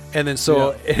 And then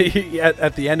so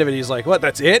at the end of it, he's like, what,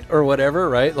 that's it? Or whatever,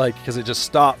 right? Like, because it just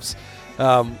stops.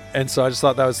 And so I just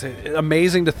thought that was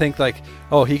amazing to think like,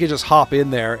 oh, he could just hop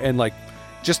in there and like,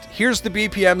 just here's the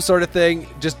BPM sort of thing.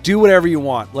 Just do whatever you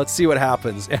want. Let's see what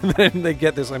happens. And then they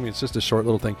get this. I mean, it's just a short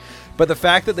little thing. But the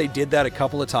fact that they did that a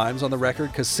couple of times on the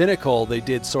record, because Cynical, they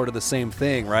did sort of the same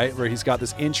thing, right? Where he's got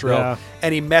this intro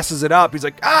and he messes it up. He's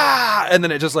like, ah! And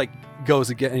then it just like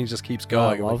goes again and he just keeps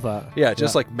going. I love that. Yeah,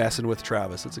 just like messing with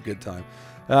Travis. It's a good time.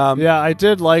 I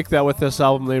did like that with this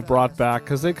album they brought back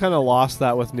because they kind of lost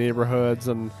that with Neighborhoods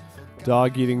and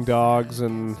Dog Eating Dogs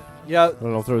and... Yeah, I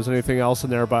don't know if there was anything else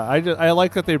in there, but I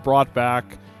like that they brought back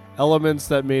elements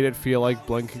that made it feel like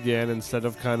Blink again instead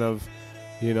of kind of,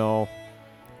 you know,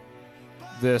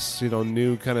 this, you know,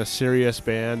 new kind of serious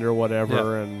band or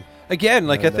whatever. Yeah. And again,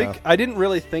 like I think I didn't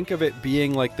really think of it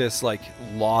being like this, like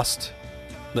lost,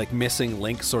 like missing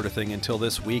link sort of thing until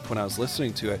this week when I was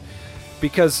listening to it,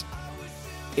 because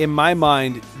in my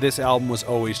mind, this album was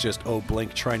always just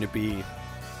Blink trying to be,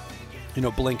 you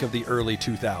know, Blink of the early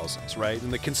 2000s, right?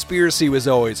 And the conspiracy was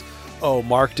always,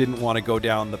 Mark didn't want to go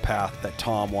down the path that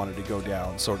Tom wanted to go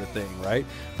down, sort of thing, right?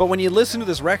 But when you listen to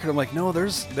this record, I'm like, no,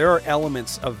 there are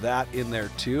elements of that in there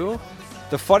too.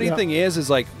 The funny thing is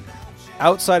like,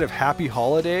 outside of Happy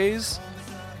Holidays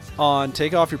on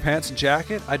Take Off Your Pants and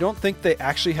Jacket, I don't think they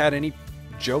actually had any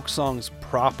joke songs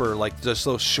proper, like just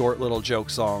those short little joke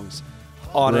songs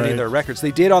on any of their records.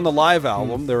 They did on the live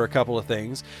album. There were a couple of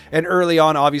things, and early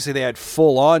on obviously they had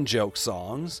full-on joke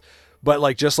songs, but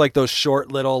like just like those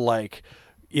short little, like,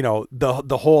 you know,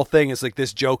 the whole thing is like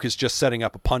this joke is just setting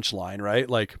up a punchline, right?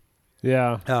 Like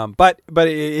Yeah. But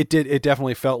it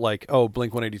definitely felt like, oh,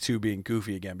 Blink-182 being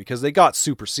goofy again, because they got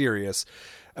super serious,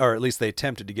 or at least they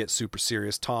attempted to get super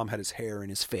serious. Tom had his hair in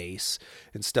his face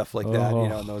and stuff like that,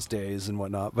 in those days and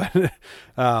whatnot. But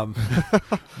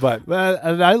but Man,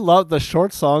 and I love the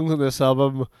short songs in this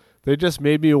album. They just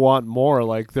made me want more.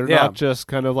 Like, they're not just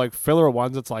kind of like filler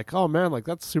ones. It's like, oh man, like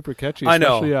that's super catchy. I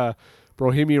know. Especially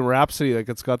Bohemian Rhapsody, like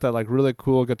it's got that like really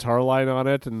cool guitar line on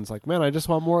it, and it's like, man, I just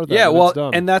want more of that. Yeah, and well, it's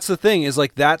done. and that's the thing is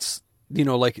like that's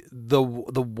like the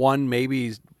one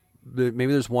maybe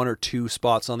there's one or two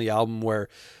spots on the album where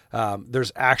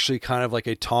there's actually kind of like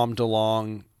a Tom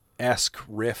DeLonge-esque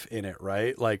riff in it,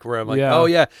 right? Like where I'm like, oh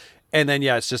yeah, and then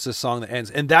it's just a song that ends,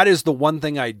 and that is the one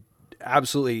thing I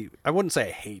wouldn't say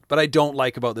I hate, but I don't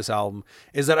like about this album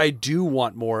is that I do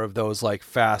want more of those like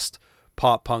fast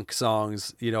pop punk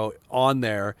songs, on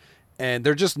there, and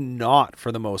they're just not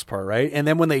for the most part, right? And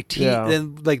then when they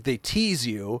they tease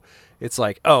you, it's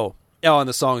like, oh, and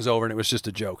the song's over, and it was just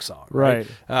a joke song, right?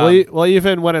 Well,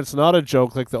 even when it's not a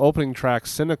joke, like the opening track,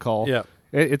 "Cynical,"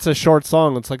 it's a short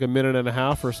song. It's like a minute and a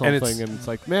half or something, and it's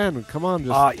like, man, come on,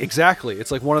 just exactly. It's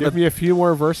like give me a few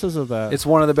more verses of that. It's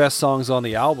one of the best songs on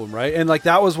the album, right? And like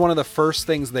that was one of the first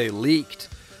things they leaked.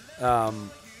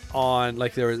 On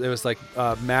like there was like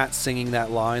Matt singing that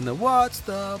line, the "What's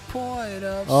the point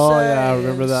of saying I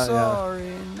remember that,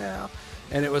 sorry now,"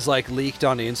 and it was like leaked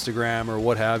onto Instagram or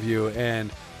what have you, and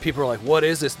people are like, "What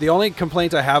is this?" The only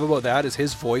complaint I have about that is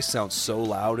his voice sounds so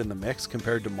loud in the mix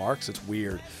compared to Mark's. It's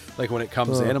weird. Like when it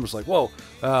comes in, I'm just like, whoa.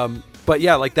 But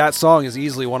yeah, like that song is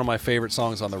easily one of my favorite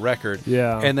songs on the record.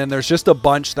 Yeah. And then there's just a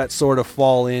bunch that sort of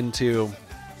fall into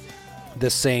the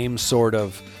same sort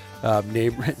of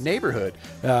neighborhood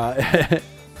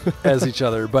as each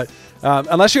other. But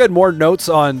unless you had more notes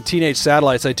on Teenage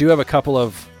Satellites, I do have a couple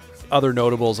of other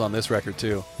notables on this record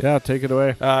too. Yeah, take it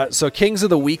away. So Kings of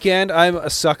the Weekend, I'm a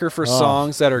sucker for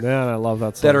songs that are I love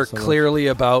that song that are clearly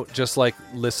about just like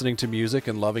listening to music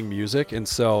and loving music. And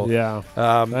so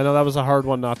I know that was a hard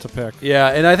one not to pick. Yeah,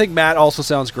 and I think Matt also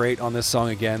sounds great on this song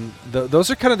again. Those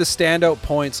are kind of the standout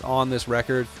points on this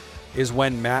record, is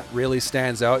when Matt really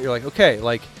stands out. You're like, okay,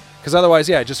 like, because otherwise,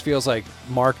 it just feels like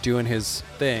Mark doing his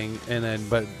thing, and then,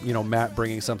 but Matt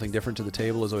bringing something different to the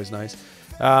table is always nice.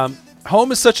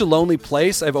 Home is such a lonely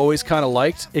place. I've always kind of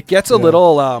liked. It gets a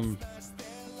little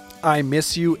I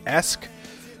Miss You-esque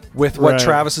with what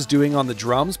Travis is doing on the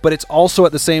drums, but it's also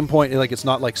at the same point, like, it's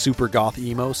not like super goth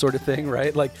emo sort of thing,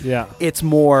 right? Like, it's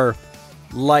more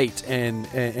light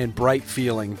and bright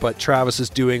feeling, but Travis is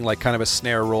doing like kind of a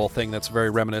snare roll thing that's very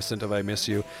reminiscent of I Miss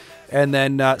You. And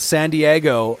then San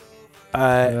Diego,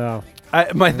 my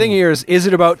thing here is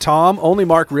it about Tom? Only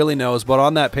Mark really knows, but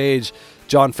on that page,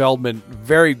 John Feldman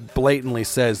very blatantly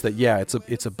says that,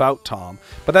 it's about Tom.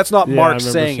 But that's not Mark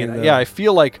saying it. That. Yeah, I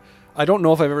feel like, I don't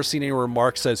know if I've ever seen anywhere where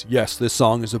Mark says, yes, this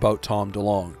song is about Tom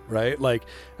DeLonge, right? Like,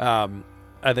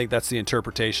 I think that's the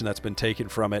interpretation that's been taken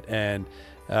from it, and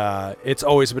it's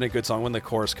always been a good song. When the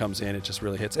chorus comes in, it just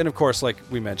really hits. And of course, like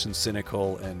we mentioned,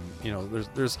 Cynical, and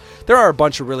there are a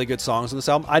bunch of really good songs on this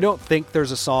album. I don't think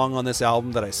there's a song on this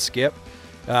album that I skip.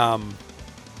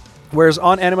 Whereas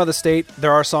on Enema of the State,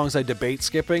 there are songs I debate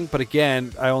skipping, but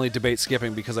again, I only debate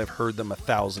skipping because I've heard them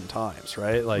 1,000 times,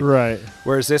 right? Like,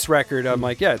 whereas this record, I'm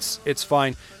like, it's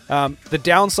fine. The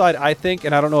downside, I think,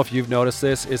 and I don't know if you've noticed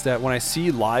this, is that when I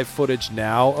see live footage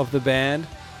now of the band,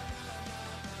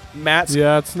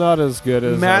 it's not as good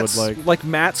as I would like. Like,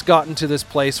 Matt's gotten to this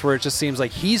place where it just seems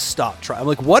like he's stopped trying. I'm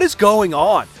like, what is going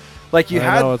on? Like,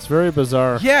 I know, it's very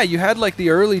bizarre. Yeah, you had like the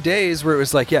early days where it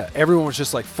was like, everyone was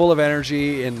just like full of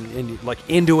energy and like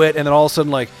into it, and then all of a sudden,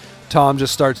 like, Tom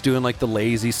just starts doing like the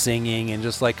lazy singing and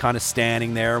just like kind of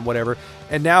standing there and whatever.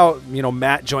 And now,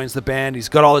 Matt joins the band. He's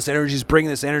got all this energy. He's bringing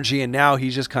this energy, and now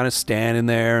he's just kind of standing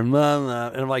there and blah, blah,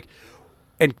 and I'm like,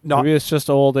 maybe it's just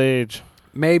old age.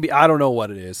 Maybe, I don't know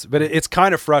what it is, but it's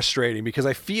kind of frustrating because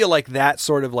I feel like that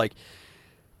sort of like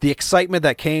the excitement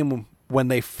that came when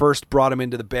they first brought him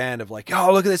into the band of like,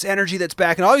 oh, look at this energy that's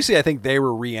back. And obviously I think they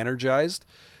were re-energized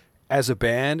as a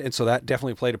band, and so that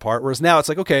definitely played a part. Whereas now it's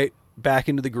like, okay, back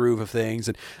into the groove of things.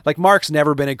 And like, Mark's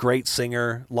never been a great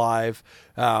singer live,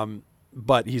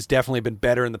 but he's definitely been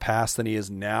better in the past than he is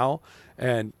now.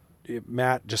 And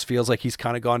Matt just feels like he's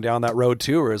kind of gone down that road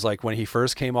too, whereas like when he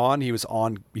first came on, he was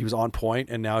on point,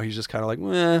 and now he's just kind of like,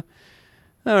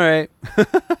 all right.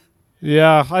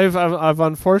 Yeah, I've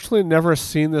unfortunately never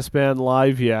seen this band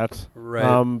live yet.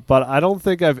 Right. But I don't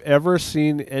think I've ever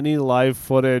seen any live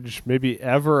footage, maybe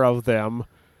ever, of them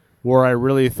where I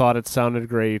really thought it sounded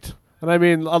great. And I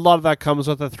mean, a lot of that comes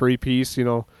with a 3-piece,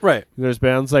 Right. There's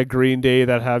bands like Green Day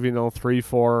that have, 3,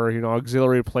 4,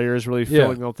 auxiliary players really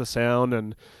filling out the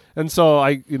sound. And so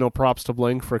props to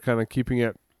Blink for kind of keeping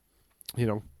it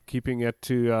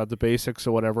to the basics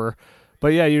or whatever.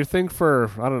 But yeah, you'd think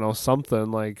for, I don't know, something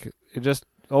like it just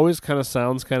always kind of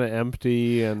sounds kind of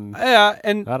empty. And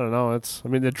and I don't know.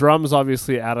 The drums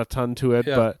obviously add a ton to it,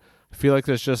 but I feel like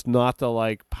there's just not the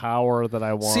like power that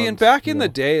I want. See, and back in the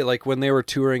day, like when they were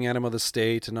touring Enema of the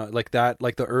State and like that,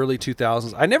 like the early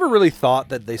 2000s, I never really thought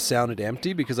that they sounded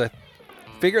empty because I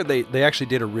figured they actually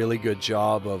did a really good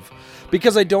job of,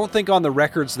 because I don't think on the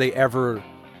records they ever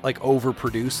like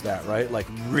overproduced that, right? Like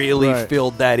really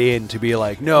filled that in to be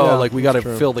like, no, like we got to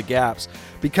fill the gaps,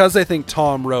 because I think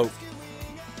Tom wrote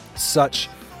such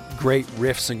great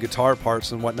riffs and guitar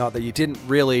parts and whatnot that you didn't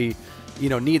really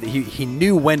need that. He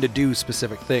knew when to do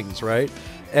specific things, right?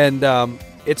 And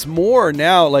it's more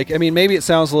now, like, I mean, maybe it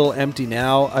sounds a little empty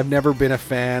now. I've never been a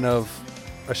fan of,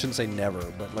 I shouldn't say never,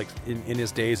 but like in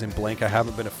his days in Blink, I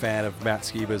haven't been a fan of Matt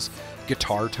Skiba's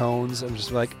guitar tones. I'm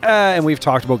just like, and we've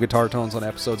talked about guitar tones on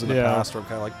episodes in the past where I'm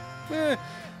kind of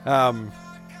like,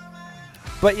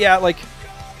 but yeah, like,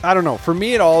 I don't know. For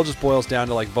me, it all just boils down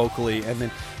to like vocally, and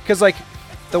then, because like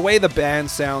the way the band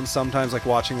sounds sometimes, like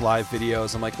watching live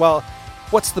videos, I'm like, well,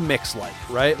 what's the mix like,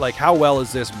 right? Like, how well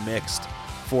is this mixed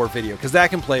for video? Because that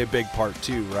can play a big part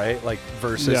too, right? Like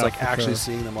versus like actually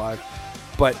seeing them live.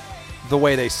 But the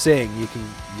way they sing, you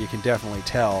can definitely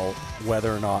tell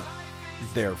whether or not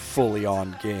they're fully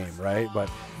on game, right? But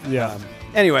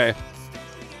anyway,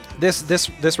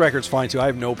 this record's fine too. I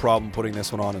have no problem putting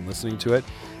this one on and listening to it.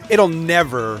 It'll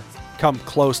never come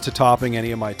close to topping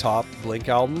any of my top Blink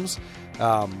albums.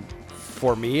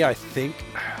 For me, I think,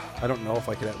 I don't know if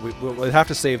I could. We'll have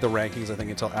to save the rankings, I think,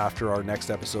 until after our next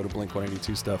episode of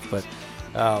Blink-182 stuff.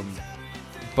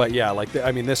 But yeah, like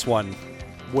this one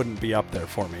wouldn't be up there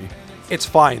for me. It's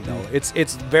fine though. It's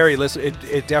very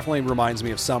It definitely reminds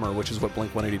me of Summer, which is what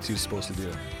Blink-182 is supposed to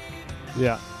do.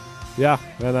 Yeah,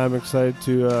 and I'm excited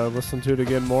to listen to it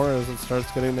again more as it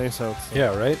starts getting nice out. So.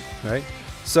 Yeah, right.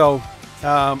 So,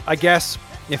 I guess.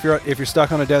 If you're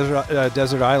stuck on a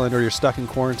desert island, or you're stuck in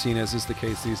quarantine, as is the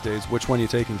case these days, which one you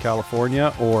taking,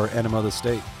 California or Enema of the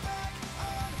State?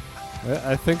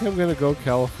 I think I'm going to go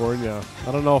California.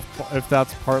 I don't know if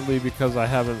that's partly because I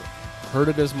haven't heard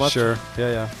it as much. Sure,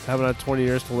 yeah. I haven't had 20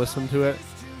 years to listen to it.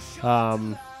 I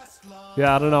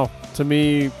don't know. To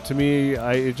me,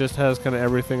 it just has kind of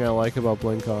everything I like about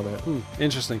Blink on it.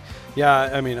 Interesting. Yeah,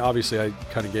 I mean, obviously, I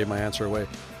kind of gave my answer away.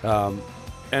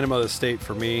 Enema of the State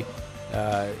for me.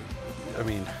 I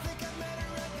mean,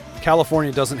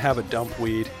 California doesn't have a dump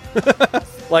weed.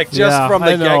 Like, just from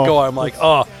the get-go, I'm like,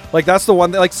 oh, like, that's the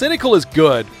one that, like, Cynical is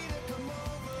good,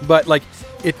 but, like,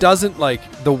 it doesn't,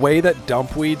 like, the way that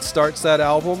Dumpweed starts that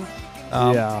album.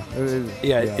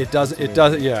 It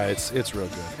doesn't. Yeah, it's real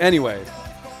good. Anyway,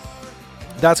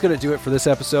 that's going to do it for this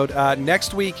episode.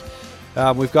 Next week,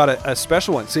 we've got a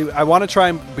special one. See, I want to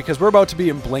try because we're about to be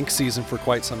in Blink season for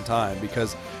quite some time,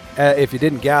 because if you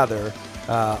didn't gather,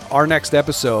 our next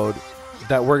episode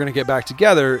that we're going to get back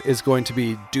together is going to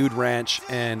be Dude Ranch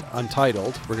and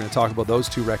Untitled. We're going to talk about those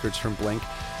two records from Blink.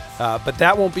 But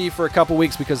that won't be for a couple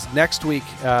weeks, because next week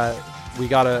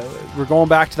we're going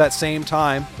back to that same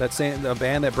time, a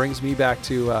band that brings me back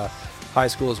to high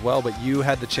school as well. But you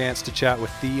had the chance to chat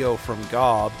with Theo from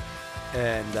Gob,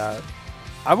 and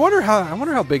I wonder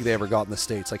how big they ever got in the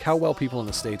States. Like, how well people in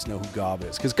the States know who Gob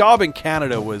is. Because Gob in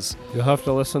Canada was... You'll have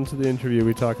to listen to the interview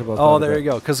we talk about. Oh, there you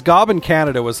go. Because Gob in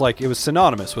Canada was like, it was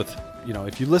synonymous with,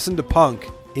 if you listened to punk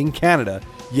in Canada,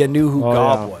 you knew who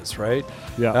Gob was, right?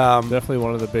 Yeah, definitely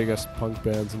one of the biggest punk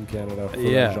bands in Canada for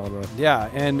that genre. Yeah,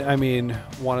 and I mean,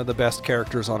 one of the best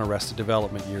characters on Arrested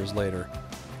Development years later.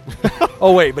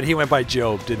 Oh wait, but he went by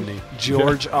Job, didn't he?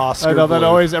 George Oscar. I know Bluth. that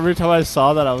always. Every time I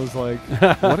saw that, I was like,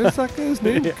 "What is that guy's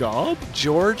name? Gob?"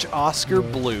 George Oscar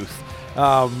Bluth.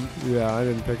 Yeah, I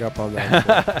didn't pick up on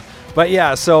that. But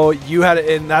yeah, so you had,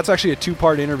 and that's actually a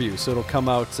 2-part interview. So it'll come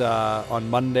out on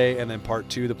Monday, and then part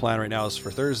 2. The plan right now is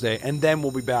for Thursday, and then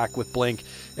we'll be back with Blink,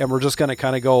 and we're just going to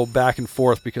kind of go back and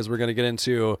forth, because we're going to get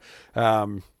into.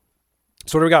 So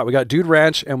what do we got? We got Dude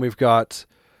Ranch, and we've got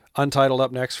Untitled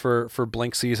up next for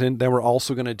Blink season. Then we're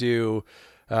also going to do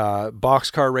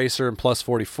Boxcar Racer and Plus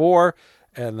 44.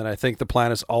 And then I think the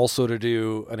plan is also to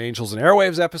do an Angels and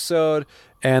Airwaves episode.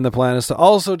 And the plan is to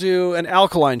also do an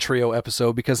Alkaline Trio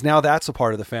episode, because now that's a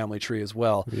part of the family tree as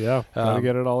well. Yeah, gotta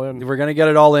get it all in. We're going to get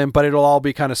it all in, but it'll all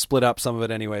be kind of split up, some of it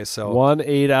anyway. So 1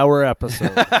 8-hour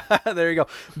episode. There you go.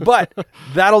 But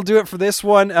that'll do it for this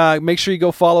one. Make sure you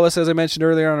go follow us, as I mentioned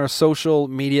earlier, on our social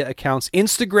media accounts,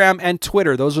 Instagram and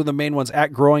Twitter. Those are the main ones,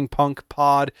 at Growing Punk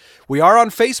Pod. We are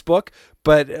on Facebook.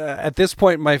 But at this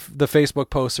point, the Facebook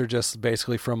posts are just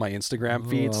basically from my Instagram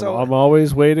feed. So I'm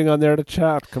always waiting on there to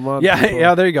chat. Come on. Yeah, people.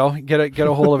 yeah. There you go. Get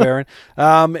a hold of Aaron.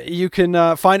 You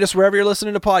can find us wherever you're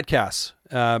listening to podcasts.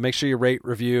 Make sure you rate,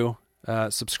 review,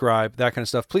 subscribe, that kind of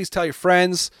stuff. Please tell your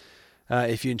friends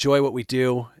if you enjoy what we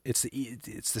do. It's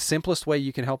the simplest way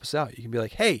you can help us out. You can be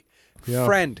like, hey,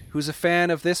 friend who's a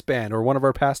fan of this band or one of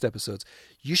our past episodes,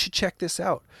 you should check this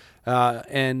out.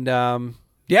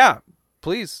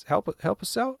 Please help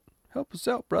us out. Help us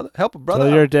out, brother. Help a brother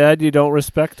Tell out. your dad you don't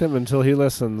respect him until he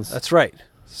listens. That's right.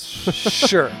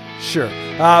 Sure.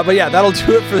 But yeah, that'll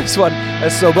do it for this one.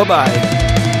 So bye-bye.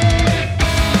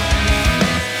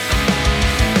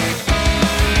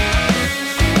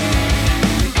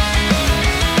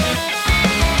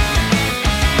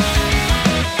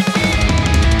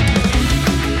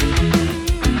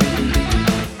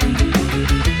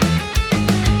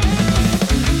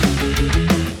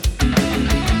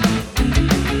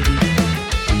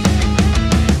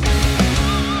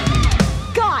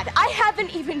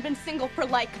 For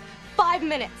like 5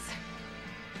 minutes.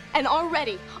 And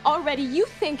already you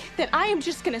think that I am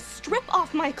just gonna strip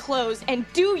off my clothes and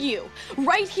do you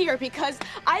right here because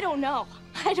I don't know.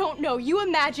 You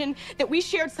imagine that we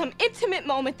shared some intimate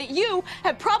moment that you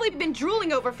have probably been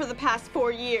drooling over for the past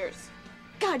 4 years.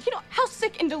 God, how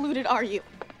sick and deluded are you?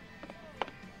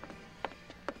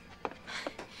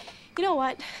 You know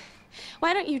what?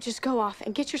 Why don't you just go off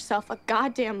and get yourself a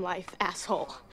goddamn life, asshole?